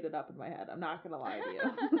just made it up in my head. I'm not gonna lie to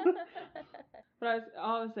you. But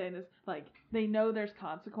all I was saying is, like, they know there's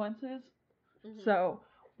consequences, so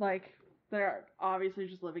like they're obviously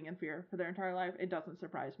just living in fear for their entire life. It doesn't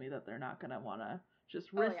surprise me that they're not gonna want to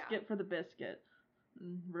just risk it for the biscuit.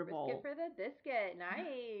 Revolt. Risk it for the biscuit.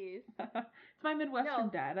 Nice. It's my Midwestern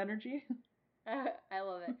dad energy. I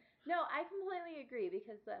love it. No, I completely agree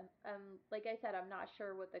because, like I said, I'm not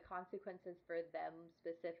sure what the consequences for them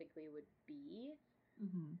specifically would be.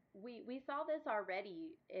 Mm-hmm. We saw this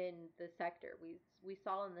already in the sector. We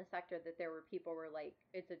saw in the sector that there were people who were like,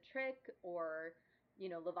 it's a trick, or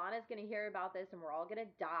Levana's gonna hear about this and we're all gonna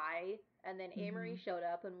die. And then Amory showed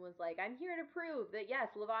up and was like, I'm here to prove that yes,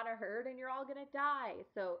 Levana heard and you're all gonna die.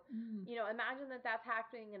 So imagine that that's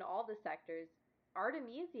happening in all the sectors.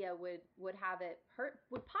 Artemisia would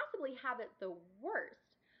possibly have it the worst.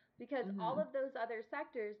 Because all of those other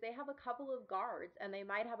sectors, they have a couple of guards and they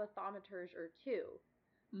might have a thaumaturge or two.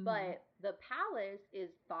 But the palace is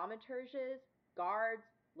thaumaturges, guards,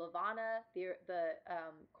 Levana, the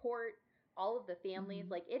court, all of the families.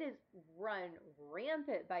 Like, it is run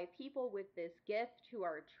rampant by people with this gift who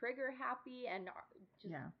are trigger happy and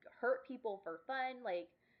just hurt people for fun. Like,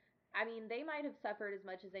 I mean, they might have suffered as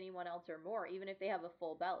much as anyone else or more, even if they have a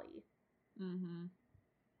full belly.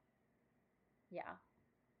 Yeah.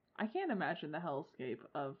 I can't imagine the hellscape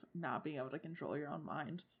of not being able to control your own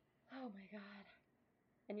mind. Oh my god.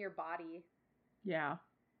 And your body. Yeah.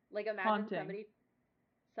 Like, imagine Haunting.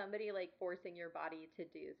 somebody like forcing your body to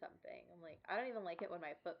do something. I'm like, I don't even like it when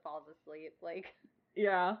my foot falls asleep. Like,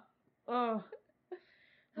 yeah. Oh.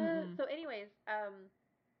 So anyways,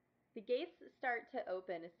 the gates start to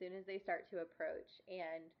open as soon as they start to approach,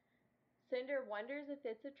 and Cinder wonders if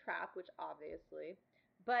it's a trap, which obviously.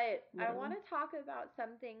 But I want to talk about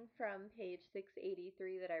something from page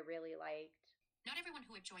 683 that I really liked. Not everyone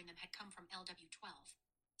who had joined them had come from LW12.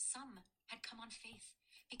 Some had come on faith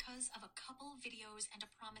because of a couple videos and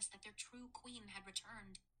a promise that their true queen had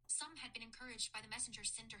returned. Some had been encouraged by the messenger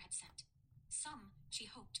Cinder had sent. Some, she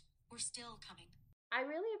hoped, were still coming. I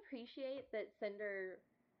really appreciate that Cinder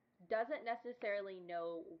doesn't necessarily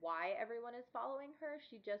know why everyone is following her.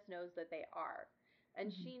 She just knows that they are. And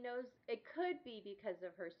she knows it could be because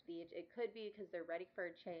of her speech. It could be because they're ready for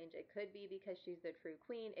a change. It could be because she's the true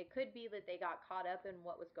queen. It could be that they got caught up in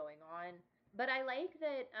what was going on. But I like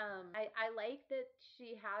that I like that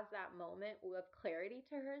she has that moment of clarity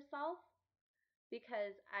to herself,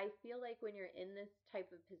 because I feel like when you're in this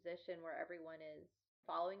type of position where everyone is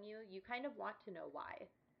following you, you kind of want to know why.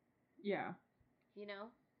 Yeah. You know?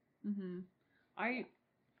 I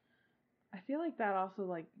feel like that also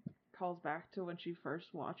like calls back to when she first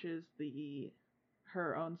watches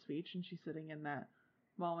her own speech and she's sitting in that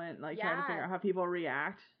moment like trying to figure out how people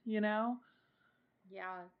react, you know?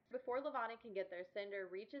 Yeah. Before Levana can get there, Cinder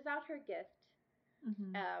reaches out her gift.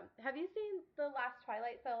 Have you seen the last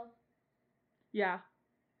Twilight film? Yeah.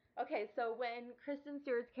 Okay, so when Kristen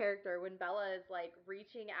Stewart's character, when Bella is like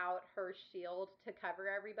reaching out her shield to cover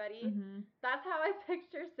everybody, that's how I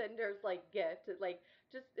picture Cinder's like gift. It's like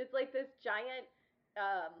it's like this giant,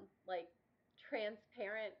 like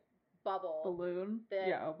transparent bubble balloon.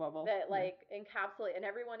 Bubble that like encapsulate, and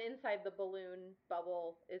everyone inside the balloon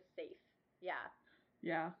bubble is safe. Yeah.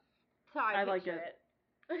 Yeah. So I like it.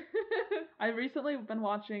 I've recently been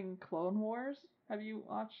watching Clone Wars. Have you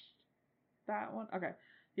watched that one? Okay.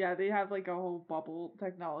 Yeah, they have like a whole bubble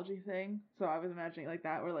technology thing. So I was imagining like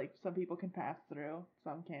that, where like some people can pass through,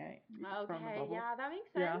 some can't. From the bubble. Yeah, that makes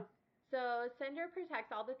sense. Yeah. So Cinder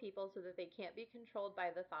protects all the people so that they can't be controlled by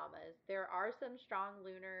the Thamas. There are some strong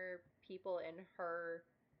lunar people in her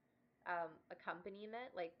accompaniment,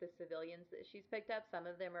 like the civilians that she's picked up. Some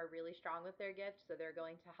of them are really strong with their gift, so they're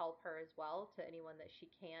going to help her as well, to anyone that she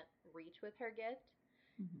can't reach with her gift.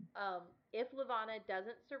 If Levana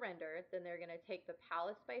doesn't surrender, then they're going to take the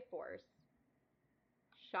palace by force.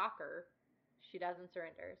 Shocker, she doesn't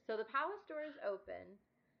surrender. So the palace doors open,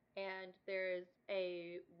 and there's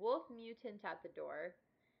a wolf mutant at the door,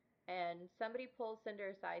 and somebody pulls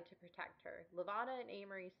Cinder aside to protect her. Levana and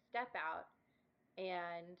Amory step out,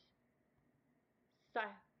 and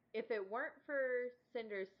if it weren't for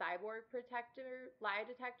Cinder's cyborg protector, lie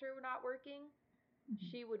detector not working,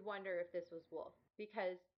 she would wonder if this was Wolf.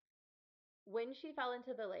 Because when she fell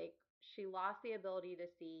into the lake, she lost the ability to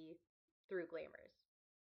see through glamours.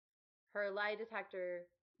 Her lie detector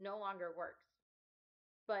no longer works.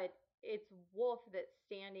 But it's Wolf that's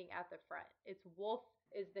standing at the front. It's Wolf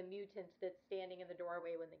is the mutant that's standing in the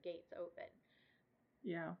doorway when the gates open.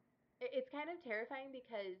 Yeah. It's kind of terrifying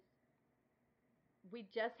because we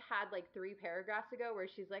just had like 3 paragraphs ago where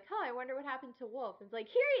she's like, I wonder what happened to Wolf. It's like,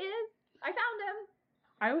 here he is. I found him.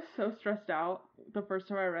 I was so stressed out the first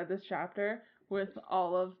time I read this chapter with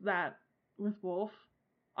all of that with Wolf.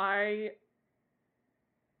 I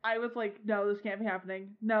was like, no, this can't be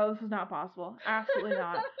happening. No, this is not possible. Absolutely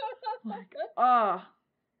not. Like,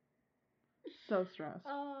 so stressed.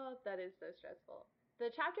 Oh, that is so stressful. the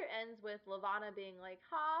chapter ends with Lavanna being like,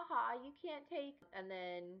 ha ha, you can't take. And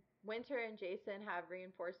then Winter and Jason have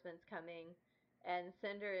reinforcements coming. And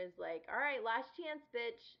Cinder is like, all right, last chance,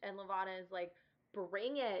 bitch. And Lavanna is like,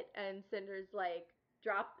 bring it. And Cinder's like,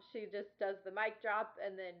 she just does the mic drop.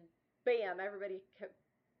 And then, bam, everybody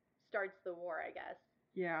starts the war, I guess.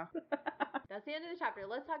 Yeah. That's the end of the chapter.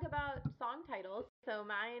 Let's talk about song titles. So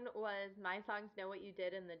mine was My Songs Know What You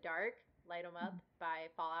Did in the Dark, Light 'Em Up by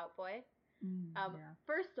Fall Out Boy. Yeah.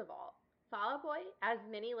 First of all, Fall Out Boy, as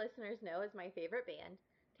many listeners know, is my favorite band.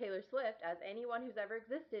 Taylor Swift, as anyone who's ever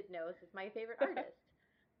existed knows, is my favorite artist.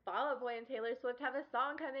 Fall Out Boy and Taylor Swift have a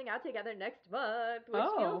song coming out together next month,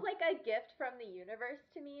 which feels like a gift from the universe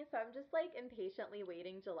to me. So I'm just like impatiently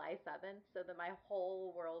waiting July 7th so that my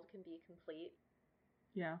whole world can be complete.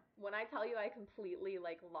 Yeah. When I tell you I completely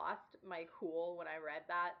like lost my cool when I read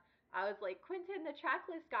that, I was like, Quentin, the track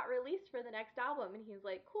list got released for the next album. And he's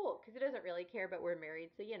like, cool, because he doesn't really care, but we're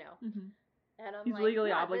married, so you know. Mm-hmm. And I'm He's like,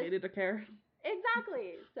 legally obligated to care.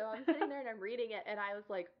 Exactly. So I'm sitting there and I'm reading it, and I was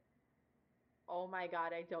like, oh my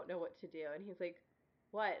God, I don't know what to do. And he's like,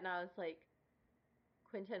 what? And I was like,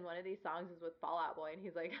 Quentin, one of these songs is with Fall Out Boy. And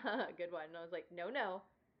he's like, good one. And I was like, no.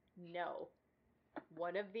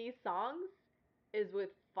 One of these songs is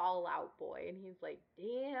with Fall Out Boy. And he's like,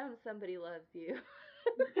 damn, somebody loves you.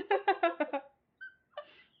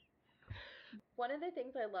 One of the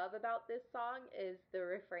things I love about this song is the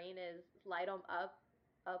refrain is light 'em up,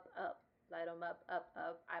 up, up, light 'em up,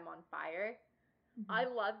 up, I'm on fire. Mm-hmm. I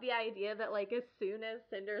love the idea that like as soon as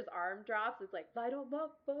Cinder's arm drops, it's like light 'em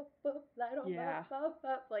up, light 'em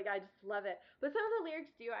up. Like I just love it. But some of the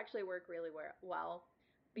lyrics do actually work really well.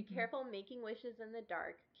 Be careful making wishes in the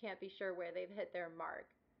dark. Can't be sure where they've hit their mark.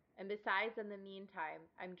 And besides, in the meantime,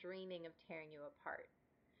 I'm dreaming of tearing you apart.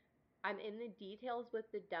 I'm in the details with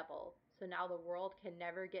the devil, so now the world can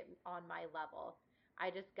never get on my level. I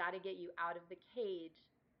just gotta get you out of the cage.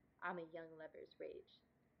 I'm a young lover's rage.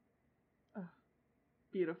 Oh,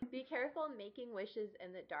 beautiful. Be careful making wishes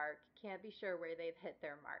in the dark. Can't be sure where they've hit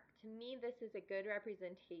their mark. To me, this is a good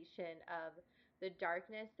representation of the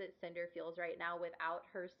darkness that Cinder feels right now without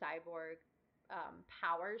her cyborg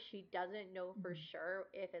powers. She doesn't know for sure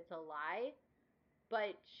if it's a lie,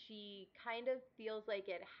 but she kind of feels like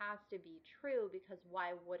it has to be true because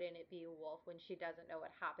why wouldn't it be a wolf when she doesn't know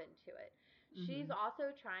what happened to it? She's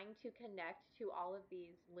also trying to connect to all of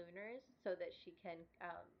these Lunars so that she can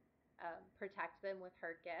protect them with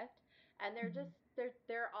her gift, and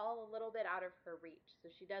they're all a little bit out of her reach, so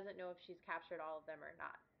she doesn't know if she's captured all of them or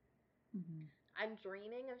not. I'm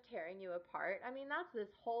dreaming of tearing you apart. I mean, that's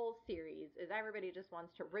this whole series, is everybody just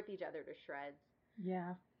wants to rip each other to shreds.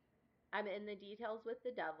 Yeah. I'm in the details with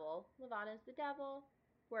the devil. Lavanna's the devil.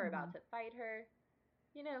 We're about to fight her.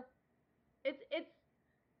 You know, it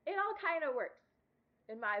all kind of works,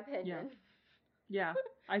 in my opinion. Yeah,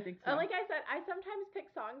 I think so. Like I said, I sometimes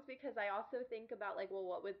pick songs because I also think about like, well,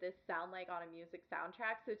 what would this sound like on a music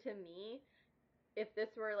soundtrack? So to me, if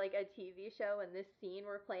this were like a TV show and this scene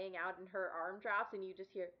were playing out and her arm drops and you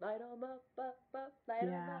just hear light 'em up, light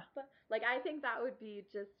 'em up, like I think that would be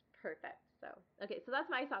just perfect. So, okay, so that's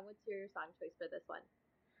my song. What's your song choice for this one?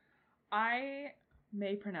 I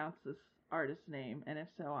may pronounce this artist's name, and if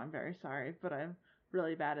so, I'm very sorry, but I'm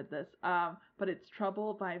really bad at this. But it's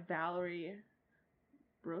Trouble by Valerie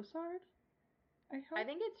Brossard, I hope? I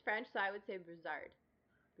think it's French, so I would say Broussard.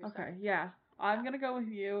 Okay, yeah. I'm going to go with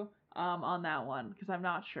you on that one, because I'm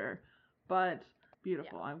not sure. But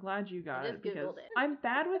beautiful. Yeah. I'm glad you got it, because I'm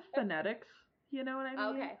bad with phonetics, you know what I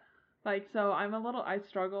mean? Okay. Like, so I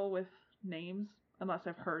struggle with names unless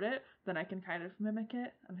I've heard it, then I can kind of mimic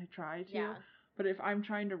it, and I try to. Yeah. But if I'm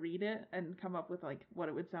trying to read it and come up with, like, what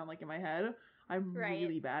it would sound like in my head, I'm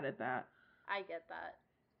really bad at that. I get that.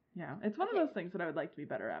 Yeah, it's one of those things that I would like to be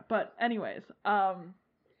better at. But anyways, that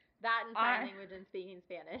and sign language and speaking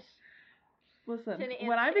Spanish. Listen,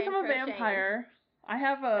 when I become a vampire, I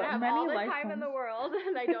have many all the lifetimes. Time in the world,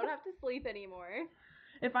 and I don't have to sleep anymore.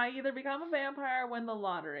 If I either become a vampire or win the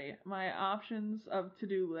lottery, my options of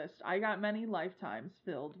to-do list, I got many lifetimes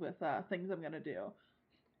filled with things I'm gonna do.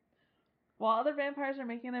 While other vampires are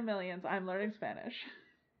making their millions, I'm learning Spanish.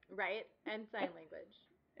 Right, and sign language.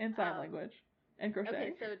 And sign language. And crochet.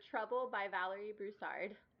 Okay, so Trouble by Valerie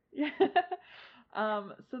Broussard. Yeah.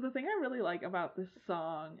 So the thing I really like about this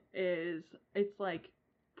song is it's like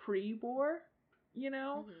pre-war, you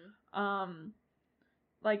know?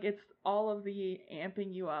 Like it's all of the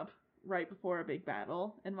amping you up right before a big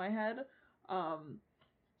battle in my head.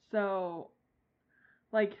 So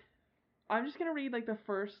like I'm just gonna read like the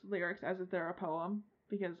first lyrics as if they're a poem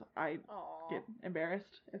because I Aw. get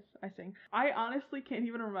embarrassed if I sing. I honestly can't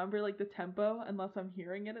even remember like the tempo unless I'm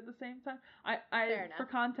hearing it at the same time. Fair enough. For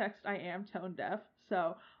context, I am tone deaf,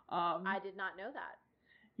 so I did not know that.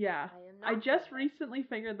 yeah. I am not. I just tone deaf. recently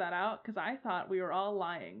figured that out because I thought we were all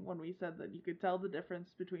lying when we said that you could tell the difference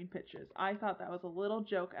between pitches. I thought that was a little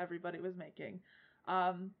joke everybody was making.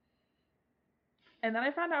 And then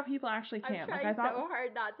I found out people actually can't. I'm trying I thought so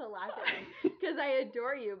hard not to laugh at you because I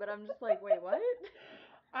adore you, but I'm just like, wait, what?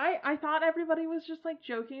 I thought everybody was just like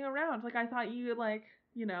joking around. Like I thought you like,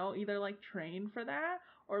 you know, either like train for that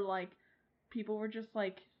or like people were just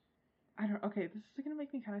like, I don't. Okay, this is gonna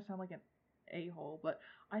make me kind of sound like an a-hole, but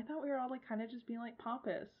I thought we were all like kind of just being like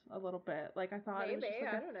pompous a little bit. Like I thought Maybe, it was just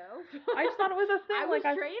like I don't know. I just thought it was a thing. I was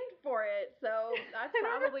like trained for it, so that's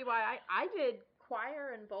probably why I did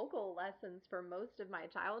choir and vocal lessons for most of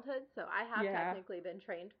my childhood, so I have technically been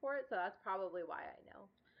trained for it, so that's probably why I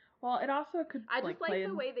know. Well, it also could. I just like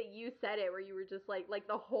the way that you said it, where you were just like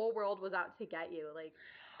the whole world was out to get you, like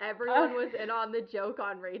everyone was in on the joke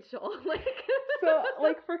on Rachel, like. So,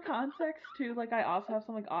 like, for context, too, like, I also have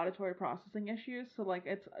some, like, auditory processing issues, so, like,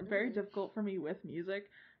 it's very difficult for me with music,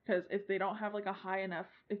 because if they don't have, like, a high enough,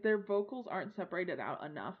 if their vocals aren't separated out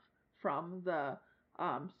enough from the,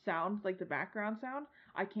 sound, like, the background sound,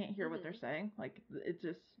 I can't hear what they're saying, like, it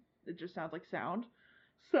just sounds like sound,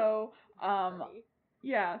 so,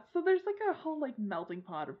 yeah, so there's, like, a whole, like, melting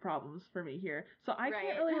pot of problems for me here, so I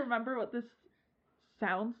can't really remember what this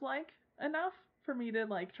sounds like enough for me to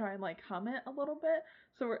like try and like hum it a little bit.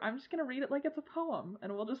 So I'm just gonna read it like it's a poem,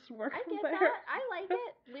 and we'll just work from there. That. I like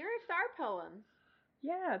it. Lyrics are poems.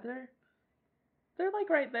 Yeah, they're like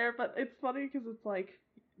right there, but it's funny because it's like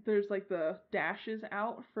there's like the dashes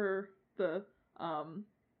out for the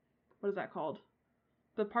what is that called?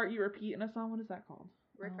 The part you repeat in a song. What is that called?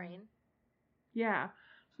 Refrain. Yeah.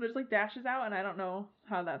 So there's like dashes out, and I don't know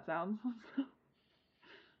how that sounds.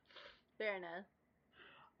 Fair enough.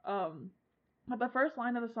 But the first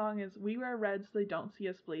line of the song is, "We wear red so they don't see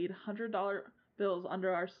us bleed, $100 bills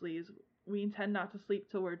under our sleeves. We intend not to sleep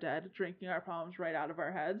till we're dead, drinking our problems right out of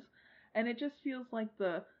our heads." And it just feels like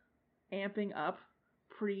the amping up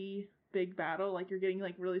pre-big battle, like you're getting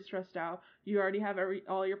like really stressed out. You already have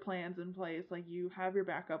all your plans in place, like you have your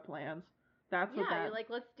backup plans. That's what you're like,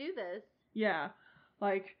 let's do this. Yeah,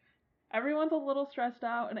 like everyone's a little stressed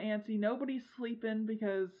out and antsy. Nobody's sleeping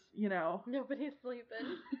because, you know. Nobody's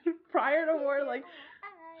sleeping. Prior to war, like.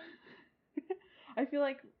 I feel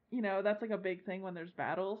like, you know, that's like a big thing when there's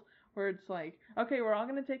battles where it's like, okay, we're all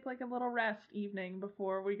going to take like a little rest evening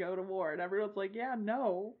before we go to war. And everyone's like, yeah,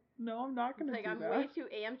 no, I'm not going to do that. I'm way too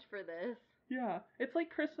amped for this. Yeah. It's like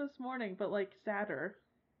Christmas morning, but like sadder.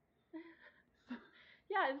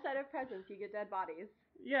 Yeah, instead of presents, you get dead bodies.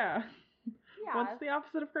 Yeah. Yeah. What's the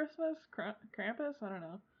opposite of Christmas? Krampus? I don't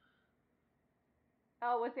know.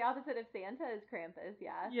 Oh, what's the opposite of Santa is Krampus,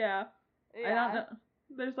 yeah. Yeah. I don't know.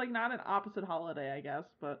 There's like not an opposite holiday, I guess,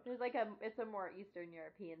 but there's like it's a more Eastern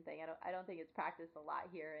European thing. I don't think it's practiced a lot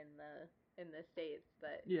here in the States,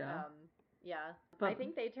 but yeah. But I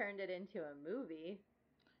think they turned it into a movie.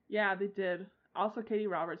 Yeah, they did. Also, Katie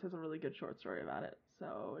Roberts has a really good short story about it.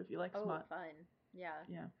 So if you like smut. Oh, fun. Yeah.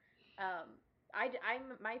 Yeah.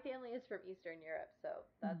 My family is from Eastern Europe, so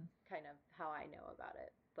that's kind of how I know about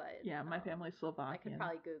it. But yeah, my family's Slovakian. I could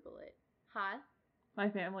probably Google it. Huh? My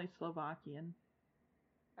family's Slovakian.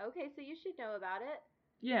 Okay, so you should know about it.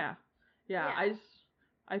 Yeah.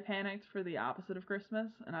 I panicked for the opposite of Christmas,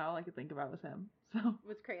 and all I could think about was him. So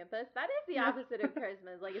was Krampus. That is the opposite of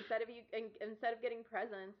Christmas. Like instead of getting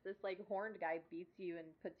presents, this like horned guy beats you and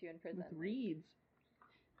puts you in prison with reeds.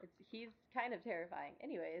 He's kind of terrifying.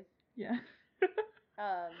 Anyways. Yeah.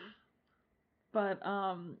 But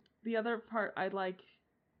the other part I like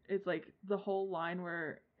is like the whole line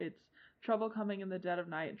where it's trouble coming in the dead of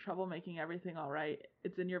night, trouble making everything all right.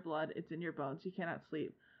 It's in your blood, it's in your bones. You cannot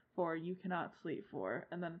sleep, for you cannot sleep for.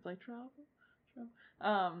 And then it's like trouble.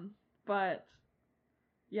 But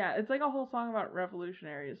yeah, it's like a whole song about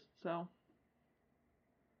revolutionaries. So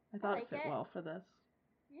I thought it fit well for this.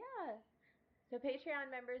 Yeah. So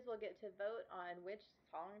Patreon members will get to vote on which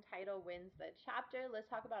song title wins the chapter. Let's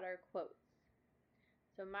talk about our quotes.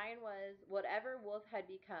 So mine was, whatever Wolf had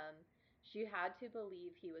become, she had to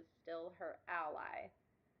believe he was still her ally.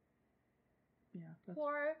 Yeah.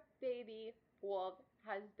 Poor baby Wolf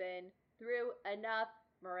has been through enough,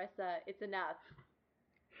 Marissa. It's enough.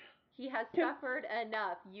 He has suffered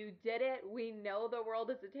enough. You did it. We know the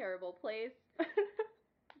world is a terrible place.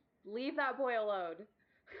 Leave that boy alone.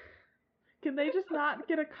 Can they just not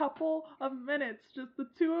get a couple of minutes, just the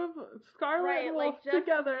two of Scarlet and Wolf just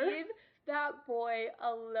together? Leave that boy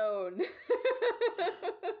alone.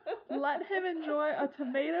 Let him enjoy a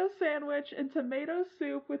tomato sandwich and tomato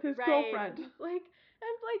soup with his girlfriend. Like,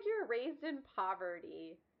 it's like you're raised in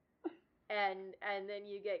poverty, and then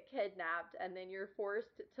you get kidnapped, and then you're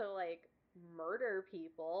forced to like murder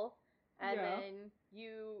people, and then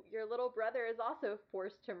your little brother is also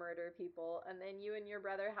forced to murder people, and then you and your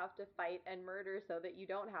brother have to fight and murder so that you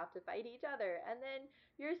don't have to fight each other, and then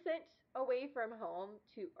you're sent away from home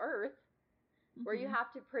to Earth, where you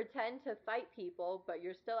have to pretend to fight people, but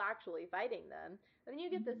you're still actually fighting them. And then you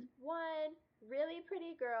get this one really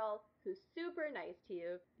pretty girl who's super nice to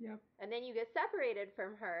you. Yep. And then you get separated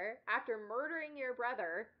from her after murdering your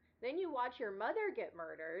brother. Then you watch your mother get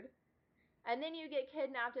murdered. And then you get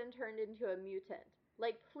kidnapped and turned into a mutant.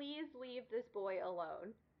 Like, please leave this boy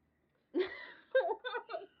alone.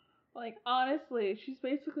 Like, honestly, she's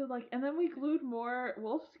basically like, and then we glued more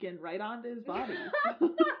wolf skin right onto his body.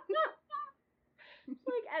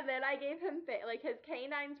 Like, and then I gave him like his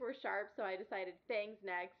canines were sharp, so I decided fangs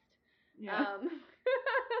next. Yeah.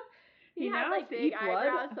 He had like big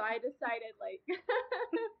eyebrows, so I decided like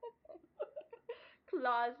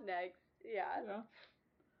claws next. Yeah.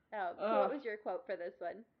 So what was your quote for this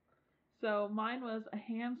one? So mine was, a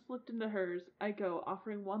hand slipped into hers, I go,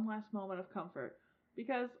 offering one last moment of comfort.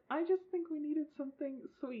 Because I just think we needed something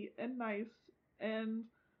sweet and nice, and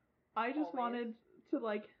I just wanted to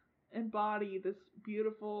like embody this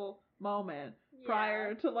beautiful moment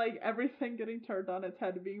prior to like everything getting turned on its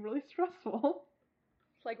head and being really stressful.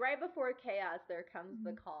 It's like right before chaos, there comes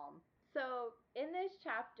the calm. So in this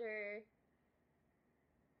chapter,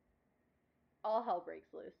 all hell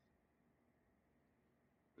breaks loose.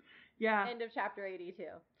 Yeah. End of chapter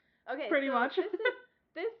 82. Okay. Pretty much.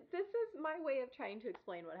 This is my way of trying to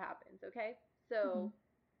explain what happens. Okay. So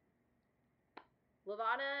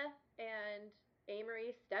Levana and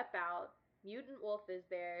Amory step out. Mutant Wolf is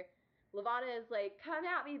there. Levana is like, come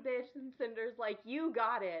at me, bitch. And Cinder's like, you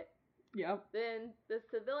got it. Yep. Then the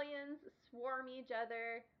civilians swarm each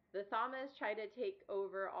other. The Thamas try to take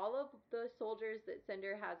over all of the soldiers that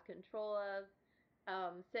Cinder has control of.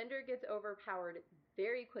 Cinder gets overpowered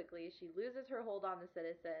very quickly. She loses her hold on the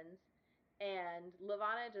citizens. And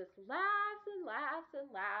Levana just laughs and laughs and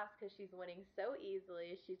laughs because she's winning so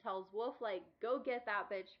easily. She tells Wolf, like, go get that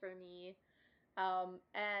bitch for me.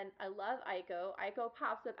 And I love Aiko. Aiko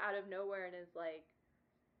pops up out of nowhere and is like,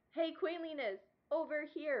 hey, Queenliness, over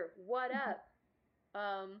here, what up?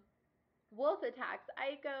 Wolf attacks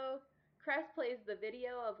Aiko. Cress plays the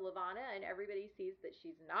video of Levana and everybody sees that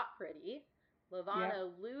she's not pretty. Levana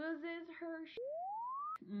loses her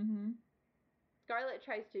Scarlet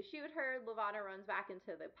tries to shoot her. Levana runs back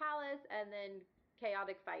into the palace, and then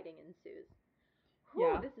chaotic fighting ensues.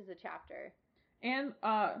 Whew, this is a chapter. And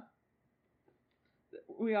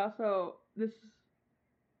we also it's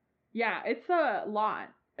a lot.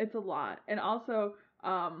 It's a lot. And also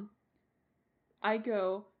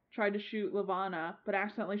Aiko tried to shoot Levana, but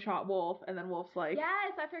accidentally shot Wolf, and then Wolf's like,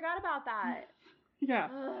 yes, I forgot about that. Yeah.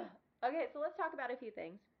 Okay, so let's talk about a few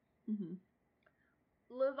things.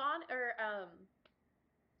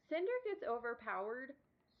 Cinder gets overpowered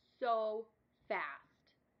so fast.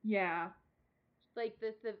 Yeah. Like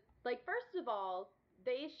first of all,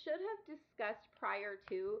 they should have discussed prior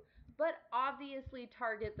to, but obviously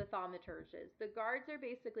target the thaumaturges. The guards are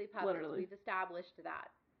basically puppets. Literally. We've established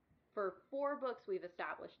that. For 4 books, we've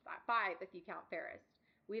established that. 5 if you count Ferris.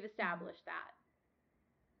 We've established that.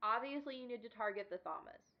 Obviously, you need to target the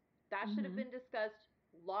Thamas. That should have been discussed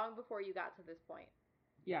long before you got to this point.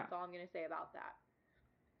 Yeah. That's all I'm going to say about that.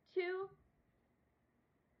 2,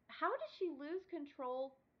 how does she lose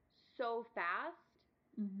control so fast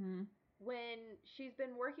when she's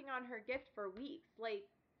been working on her gift for weeks? Like,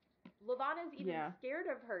 Levana's even scared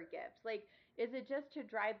of her gift. Like, is it just to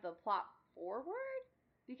drive the plot forward?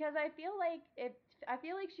 Because I feel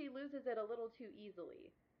like she loses it a little too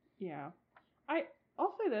easily. Yeah.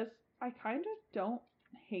 I'll say this, I kind of don't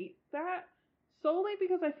hate that, solely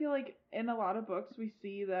because I feel like in a lot of books we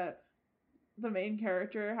see that the main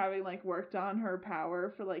character, having like worked on her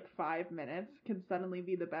power for like 5 minutes, can suddenly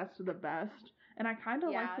be the best of the best. And I kind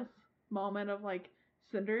of like this moment of like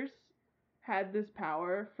Cinder's had this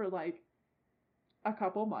power for like a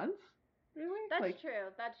couple months. Really? That's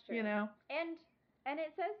true. That's true. You know? And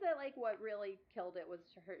it says that like what really killed it was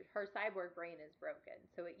her cyborg brain is broken.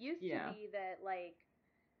 So it used to be that like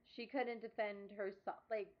she couldn't defend herself.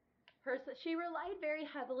 Like she relied very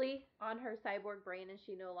heavily on her cyborg brain, and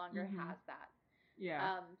she no longer has that.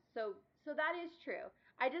 Yeah. So that is true.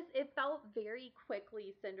 It felt very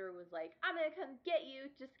quickly. Cinder was like, "I'm gonna come get you."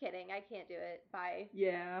 Just kidding. I can't do it. Bye.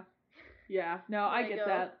 Yeah. Yeah. No, I get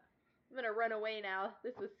that. I'm gonna run away now.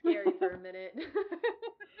 This was scary for a minute.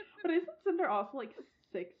 But isn't Cinder also like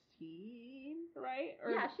 16, right?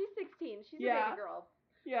 Or... Yeah, she's 16. She's a baby girl.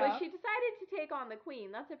 Yeah. But she decided to take on the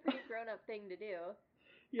queen. That's a pretty grown-up thing to do.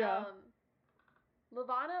 Yeah.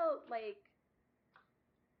 Levana, like,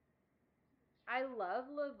 I love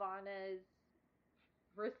Levana's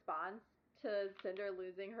response to Cinder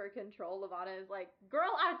losing her control. Levana is like,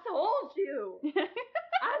 girl, I told you!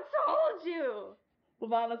 I told you!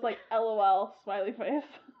 Levana's like, LOL, smiley face.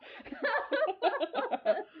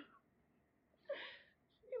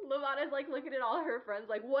 Levana's like looking at all her friends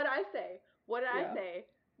like, what'd I say? What did I say?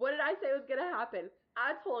 What did I say was gonna happen?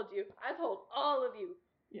 I told you. I told all of you.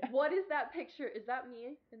 Yeah. What is that picture? Is that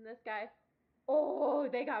me and this guy? Oh,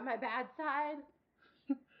 they got my bad side.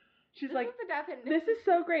 She's this like, is the definition. this is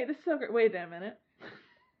so great. This is so great. Wait a minute.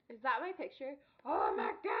 Is that my picture? Oh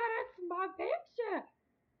my god, it's my picture.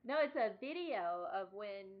 No, it's a video of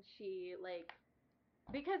when she, like,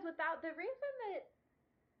 because without the reason that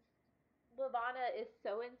Levana is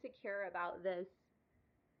so insecure about this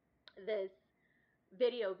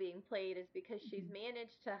video being played is because she's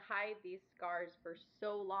managed to hide these scars for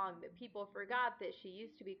so long that people forgot that she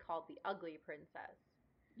used to be called the Ugly Princess.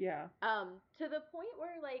 Yeah. To the point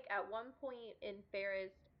where, like, at one point in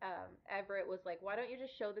Ferris, Everett was like, why don't you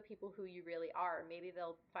just show the people who you really are? Maybe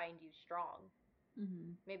they'll find you strong.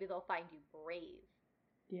 Mm-hmm. Maybe they'll find you brave.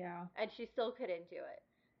 Yeah. And she still couldn't do it.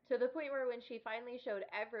 To the point where when she finally showed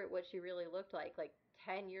Everett what she really looked like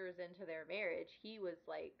 10 years into their marriage, he was,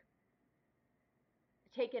 like,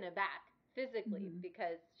 taken aback physically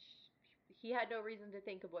because he had no reason to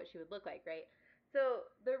think of what she would look like, right? So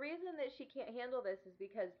the reason that she can't handle this is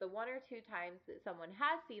because the one or two times that someone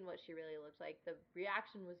has seen what she really looks like, the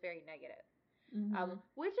reaction was very negative.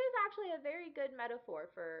 Which is actually a very good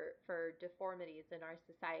metaphor for deformities in our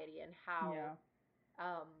society and how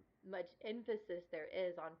much emphasis there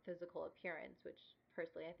is on physical appearance, which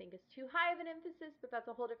personally I think is too high of an emphasis, but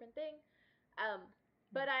that's a whole different thing.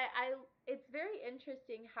 But it's very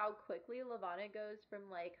interesting how quickly Levana goes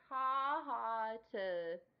from like ha ha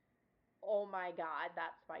to oh my god,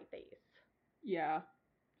 that's my face. Yeah.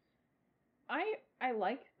 I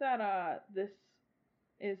like that this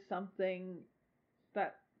is something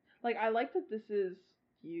that, like, I like that this is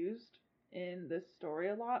used in this story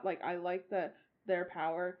a lot. Like, I like that their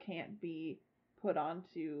power can't be put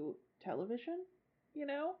onto television, you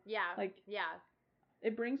know? Yeah. Like, yeah.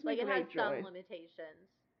 It brings me like great it has joy. some limitations.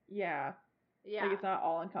 Yeah. Yeah. Like, it's not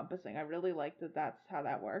all encompassing. I really like that that's how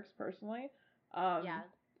that works personally. Yeah.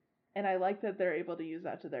 And I like that they're able to use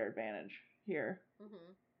that to their advantage here.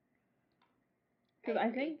 Because I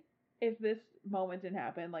think if this moment didn't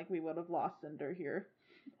happen, like, we would have lost Cinder here.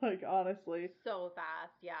 Like, honestly. So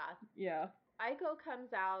fast, yeah. Yeah. Aiko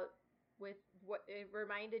comes out with what it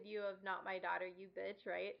reminded you of Not My Daughter, You Bitch,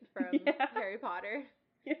 right? From Harry Potter.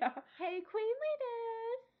 Yeah. Hey,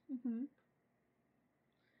 Queenliness!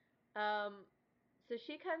 So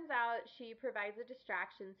she comes out, she provides a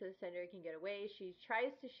distraction so Cinder can get away. She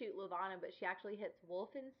tries to shoot Levana, but she actually hits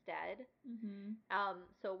Wolf instead.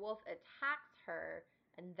 So Wolf attacks her,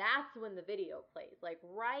 and that's when the video plays. Like,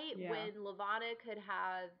 when Levana could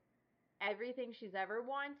have everything she's ever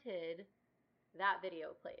wanted, that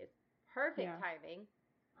video plays. Perfect timing.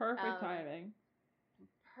 Perfect timing.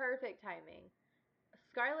 Perfect timing.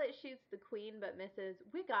 Scarlet shoots the queen but misses.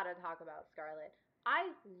 We gotta talk about Scarlet.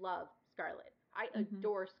 I love Scarlet. I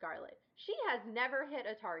adore Scarlet. She has never hit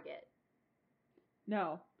a target.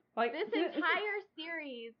 No. Like, this entire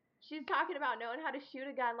series, she's talking about knowing how to shoot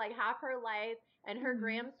a gun like half her life, and her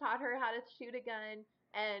grams taught her how to shoot a gun,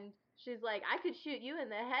 and she's like, I could shoot you in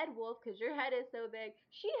the head, Wolf, because your head is so big.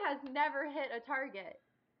 She has never hit a target.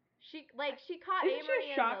 She caught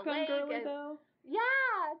Amory in the leg. Girly, though?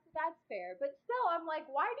 Yeah, that's fair. But still, I'm like,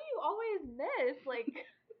 why do you always miss? Like,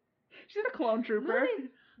 she's a clone trooper. This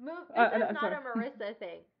is not a Marissa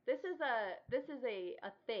thing. This is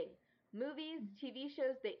a thing. Movies, TV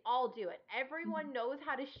shows, they all do it. Everyone knows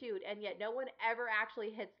how to shoot, and yet no one ever actually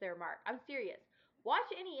hits their mark. I'm serious. Watch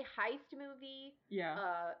any heist movie.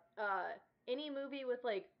 Any movie with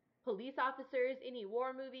like police officers, any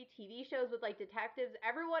war movie, TV shows with like detectives.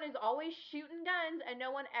 Everyone is always shooting guns, and no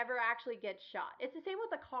one ever actually gets shot. It's the same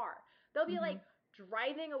with a car. They'll be like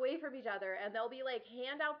driving away from each other, and they'll be like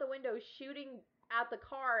hand out the window shooting at the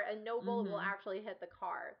car, and no bullet will actually hit the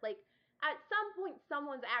car. Like, at some point,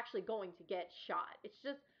 someone's actually going to get shot. It's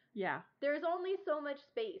just, there's only so much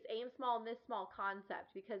space. Aim small, miss small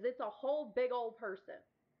concept, because it's a whole big old person.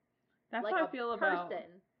 That's like how I feel about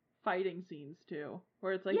fighting scenes too,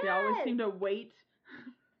 where it's like they always seem to wait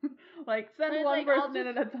Like, send It's one like, I'll person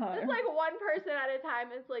in just- at a time. It's like one person at a time.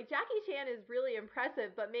 It's like, Jackie Chan is really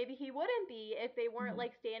impressive, but maybe he wouldn't be if they weren't,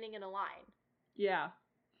 like, standing in a line. Yeah.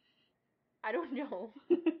 I don't know.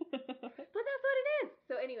 But that's what it is.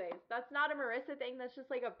 So anyways, that's not a Marissa thing. That's just,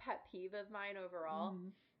 like, a pet peeve of mine overall.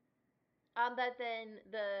 But then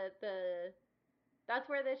that's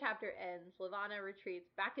where the chapter ends. Levana retreats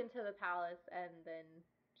back into the palace, and then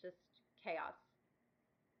just chaos.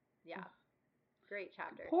 Yeah. Great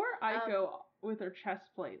chapter. Poor Aiko with her chest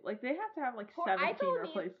plate. Like, they have to have, like, 17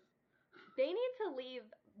 replacements. They need to leave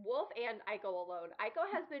Wolf and Aiko alone. Aiko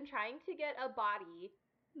has been trying to get a body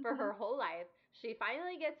for her whole life. She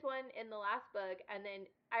finally gets one in the last book, and then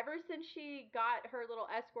ever since she got her little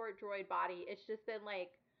escort droid body, it's just been,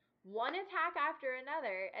 like, one attack after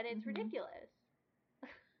another, and it's ridiculous.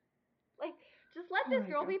 Like, just let this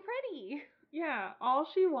girl be pretty. Yeah, all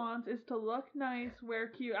she wants is to look nice,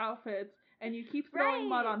 wear cute outfits, and you keep throwing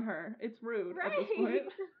mud on her. It's rude at this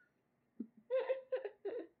point.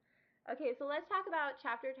 Okay, so let's talk about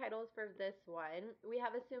chapter titles for this one. We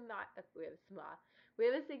have a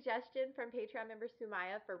suggestion from Patreon member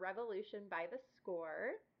Sumaya for Revolution by the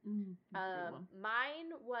Score.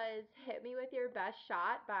 Mine was Hit Me With Your Best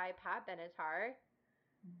Shot by Pat Benatar.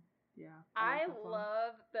 Yeah. I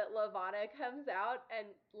love that Levana comes out and,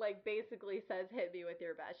 like, basically says, hit me with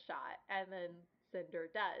your best shot. And then Cinder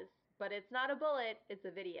does. But it's not a bullet, it's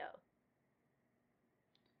a video.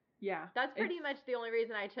 Yeah. That's pretty much the only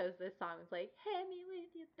reason I chose this song. It's like, hit me with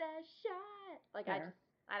your best shot. Like, I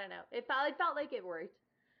don't know. It felt like it worked.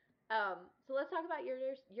 So let's talk about your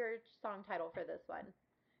song title for this one.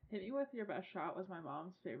 Hit Me With Your Best Shot was my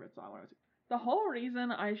mom's favorite song when I was the whole reason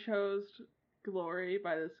I chose Glory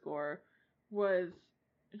by the Score was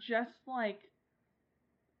just, like,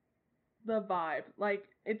 the vibe. Like,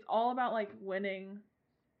 it's all about, like, winning,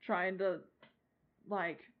 trying to,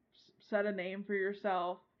 like, set a name for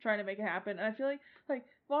yourself, trying to make it happen. And I feel like,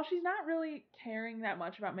 while she's not really caring that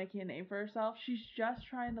much about making a name for herself, she's just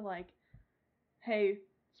trying to, like, hey,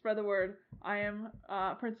 spread the word. I am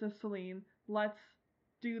Princess Celine. Let's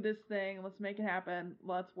do this thing. Let's make it happen.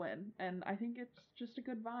 Let's win. And I think it's just a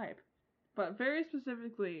good vibe. But very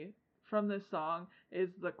specifically from this song is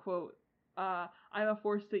the quote, I'm a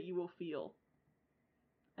force that you will feel.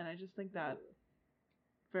 And I just think that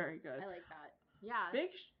very good. I like that. Yeah.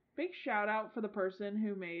 Big shout out for the person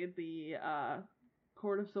who made the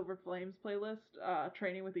Court of Silver Flames playlist,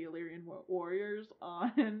 Training with the Illyrian Warriors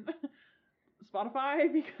on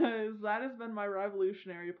Spotify, because that has been my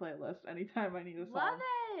revolutionary playlist anytime I need a song. Love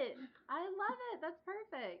it! I love it. That's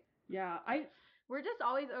perfect. Yeah, We're just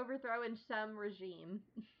always overthrowing some regime.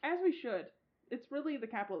 As we should. It's really the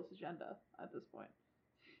capitalist agenda at this point.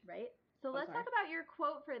 Right? So let's talk about your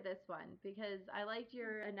quote for this one, because I liked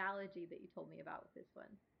your analogy that you told me about with this one.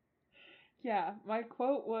 Yeah, my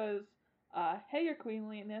quote was, hey, your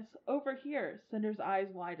queenliness, over here. Cinder's eyes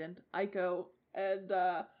widened. Aiko. And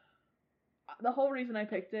the whole reason I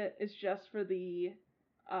picked it is just for the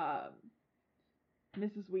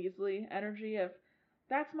Mrs. Weasley energy of,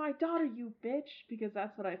 that's my daughter, you bitch, because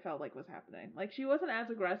that's what I felt like was happening. Like, she wasn't as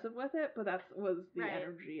aggressive with it, but that was the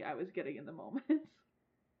energy I was getting in the moment.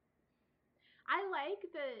 I like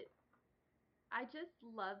that. I just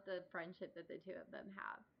love the friendship that the two of them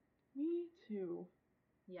have. Me too.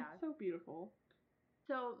 Yeah. It's so beautiful.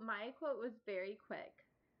 So my quote was very quick.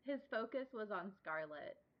 His focus was on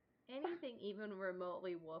Scarlet. Anything even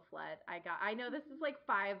remotely Wolf-led, I know this is like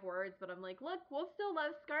 5 words, but I'm like, look, Wolf still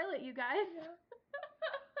loves Scarlet, you guys.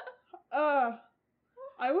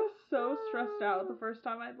 I was so stressed out the first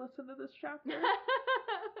time I listened to this chapter.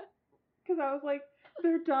 Because I was like,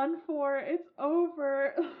 they're done for. It's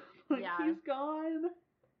over. He's gone.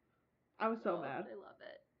 I was so mad. I love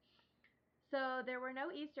it. So there were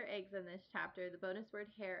no Easter eggs in this chapter. The bonus word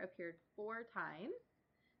hair appeared 4 times.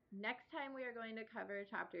 Next time we are going to cover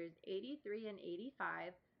chapters 83 and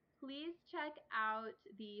 85. Please check out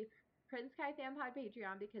the Prince Kai Fan Pod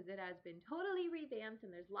Patreon, because it has been totally revamped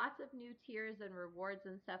and there's lots of new tiers and rewards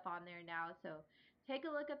and stuff on there now. So take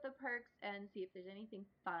a look at the perks and see if there's anything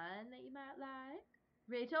fun that you might like.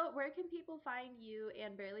 Rachel, where can people find you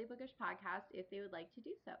and Barely Bookish Podcast if they would like to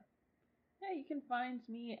do so? Yeah, you can find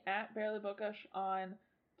me at Barely Bookish on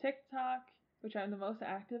TikTok, which I'm the most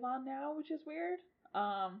active on now, which is weird.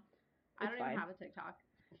 I don't even have a TikTok.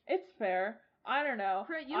 It's fair. I don't know.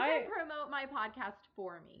 You can promote my podcast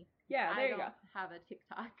for me. Yeah, there you go. I don't have a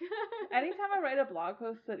TikTok. Anytime I write a blog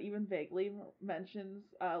post that even vaguely mentions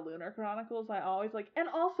Lunar Chronicles, I always like, and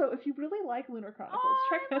also, if you really like Lunar Chronicles,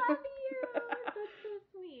 check it out. I love you. That's so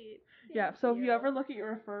sweet. Yeah, so if you ever look at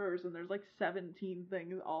your referrers and there's like 17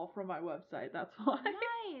 things all from my website, that's why.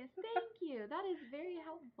 Nice. Thank you. That is very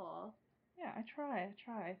helpful. Yeah, I try.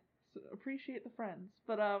 So appreciate the friends.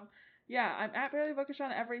 But yeah, I'm at Barely Bookish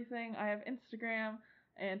on everything. I have Instagram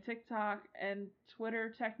and TikTok and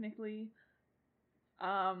Twitter technically.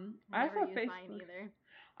 I also have Facebook. Mine either.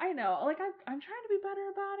 I know, like I'm trying to be better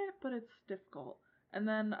about it, but it's difficult. And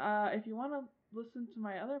then if you want to listen to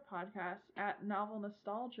my other podcast at Novel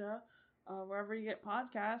Nostalgia, wherever you get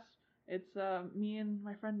podcasts, it's me and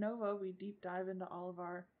my friend Nova. We deep dive into all of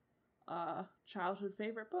our childhood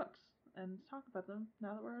favorite books and talk about them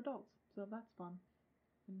now that we're adults. So that's fun.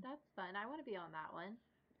 That's fun. I want to be on that one.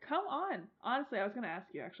 Come on. Honestly, I was going to ask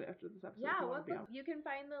you actually after this episode. Yeah, if you can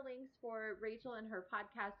find the links for Rachel and her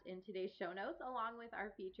podcast in today's show notes, along with our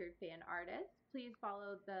featured fan artists. Please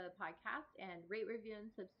follow the podcast and rate, review, and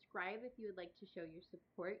subscribe if you would like to show your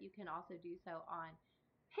support. You can also do so on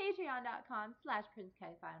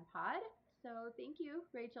patreon.com/PrinceKaiFanPod. So thank you,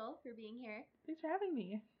 Rachel, for being here. Thanks for having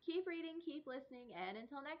me. Keep reading, keep listening, and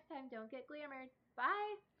until next time, don't get glamoured.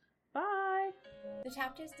 Bye! Bye! The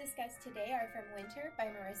chapters discussed today are from Winter by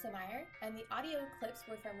Marissa Meyer, and the audio clips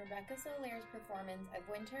were from Rebecca Solaire's performance of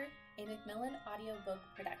Winter, a Macmillan audiobook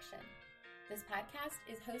production. This podcast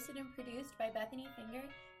is hosted and produced by Bethany Finger,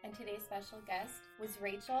 and today's special guest was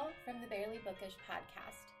Rachel from the Barely Bookish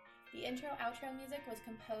podcast. The intro-outro music was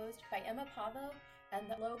composed by Emma Pavo, and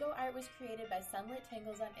the logo art was created by Sunlit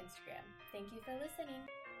Tangles on Instagram. Thank you for listening.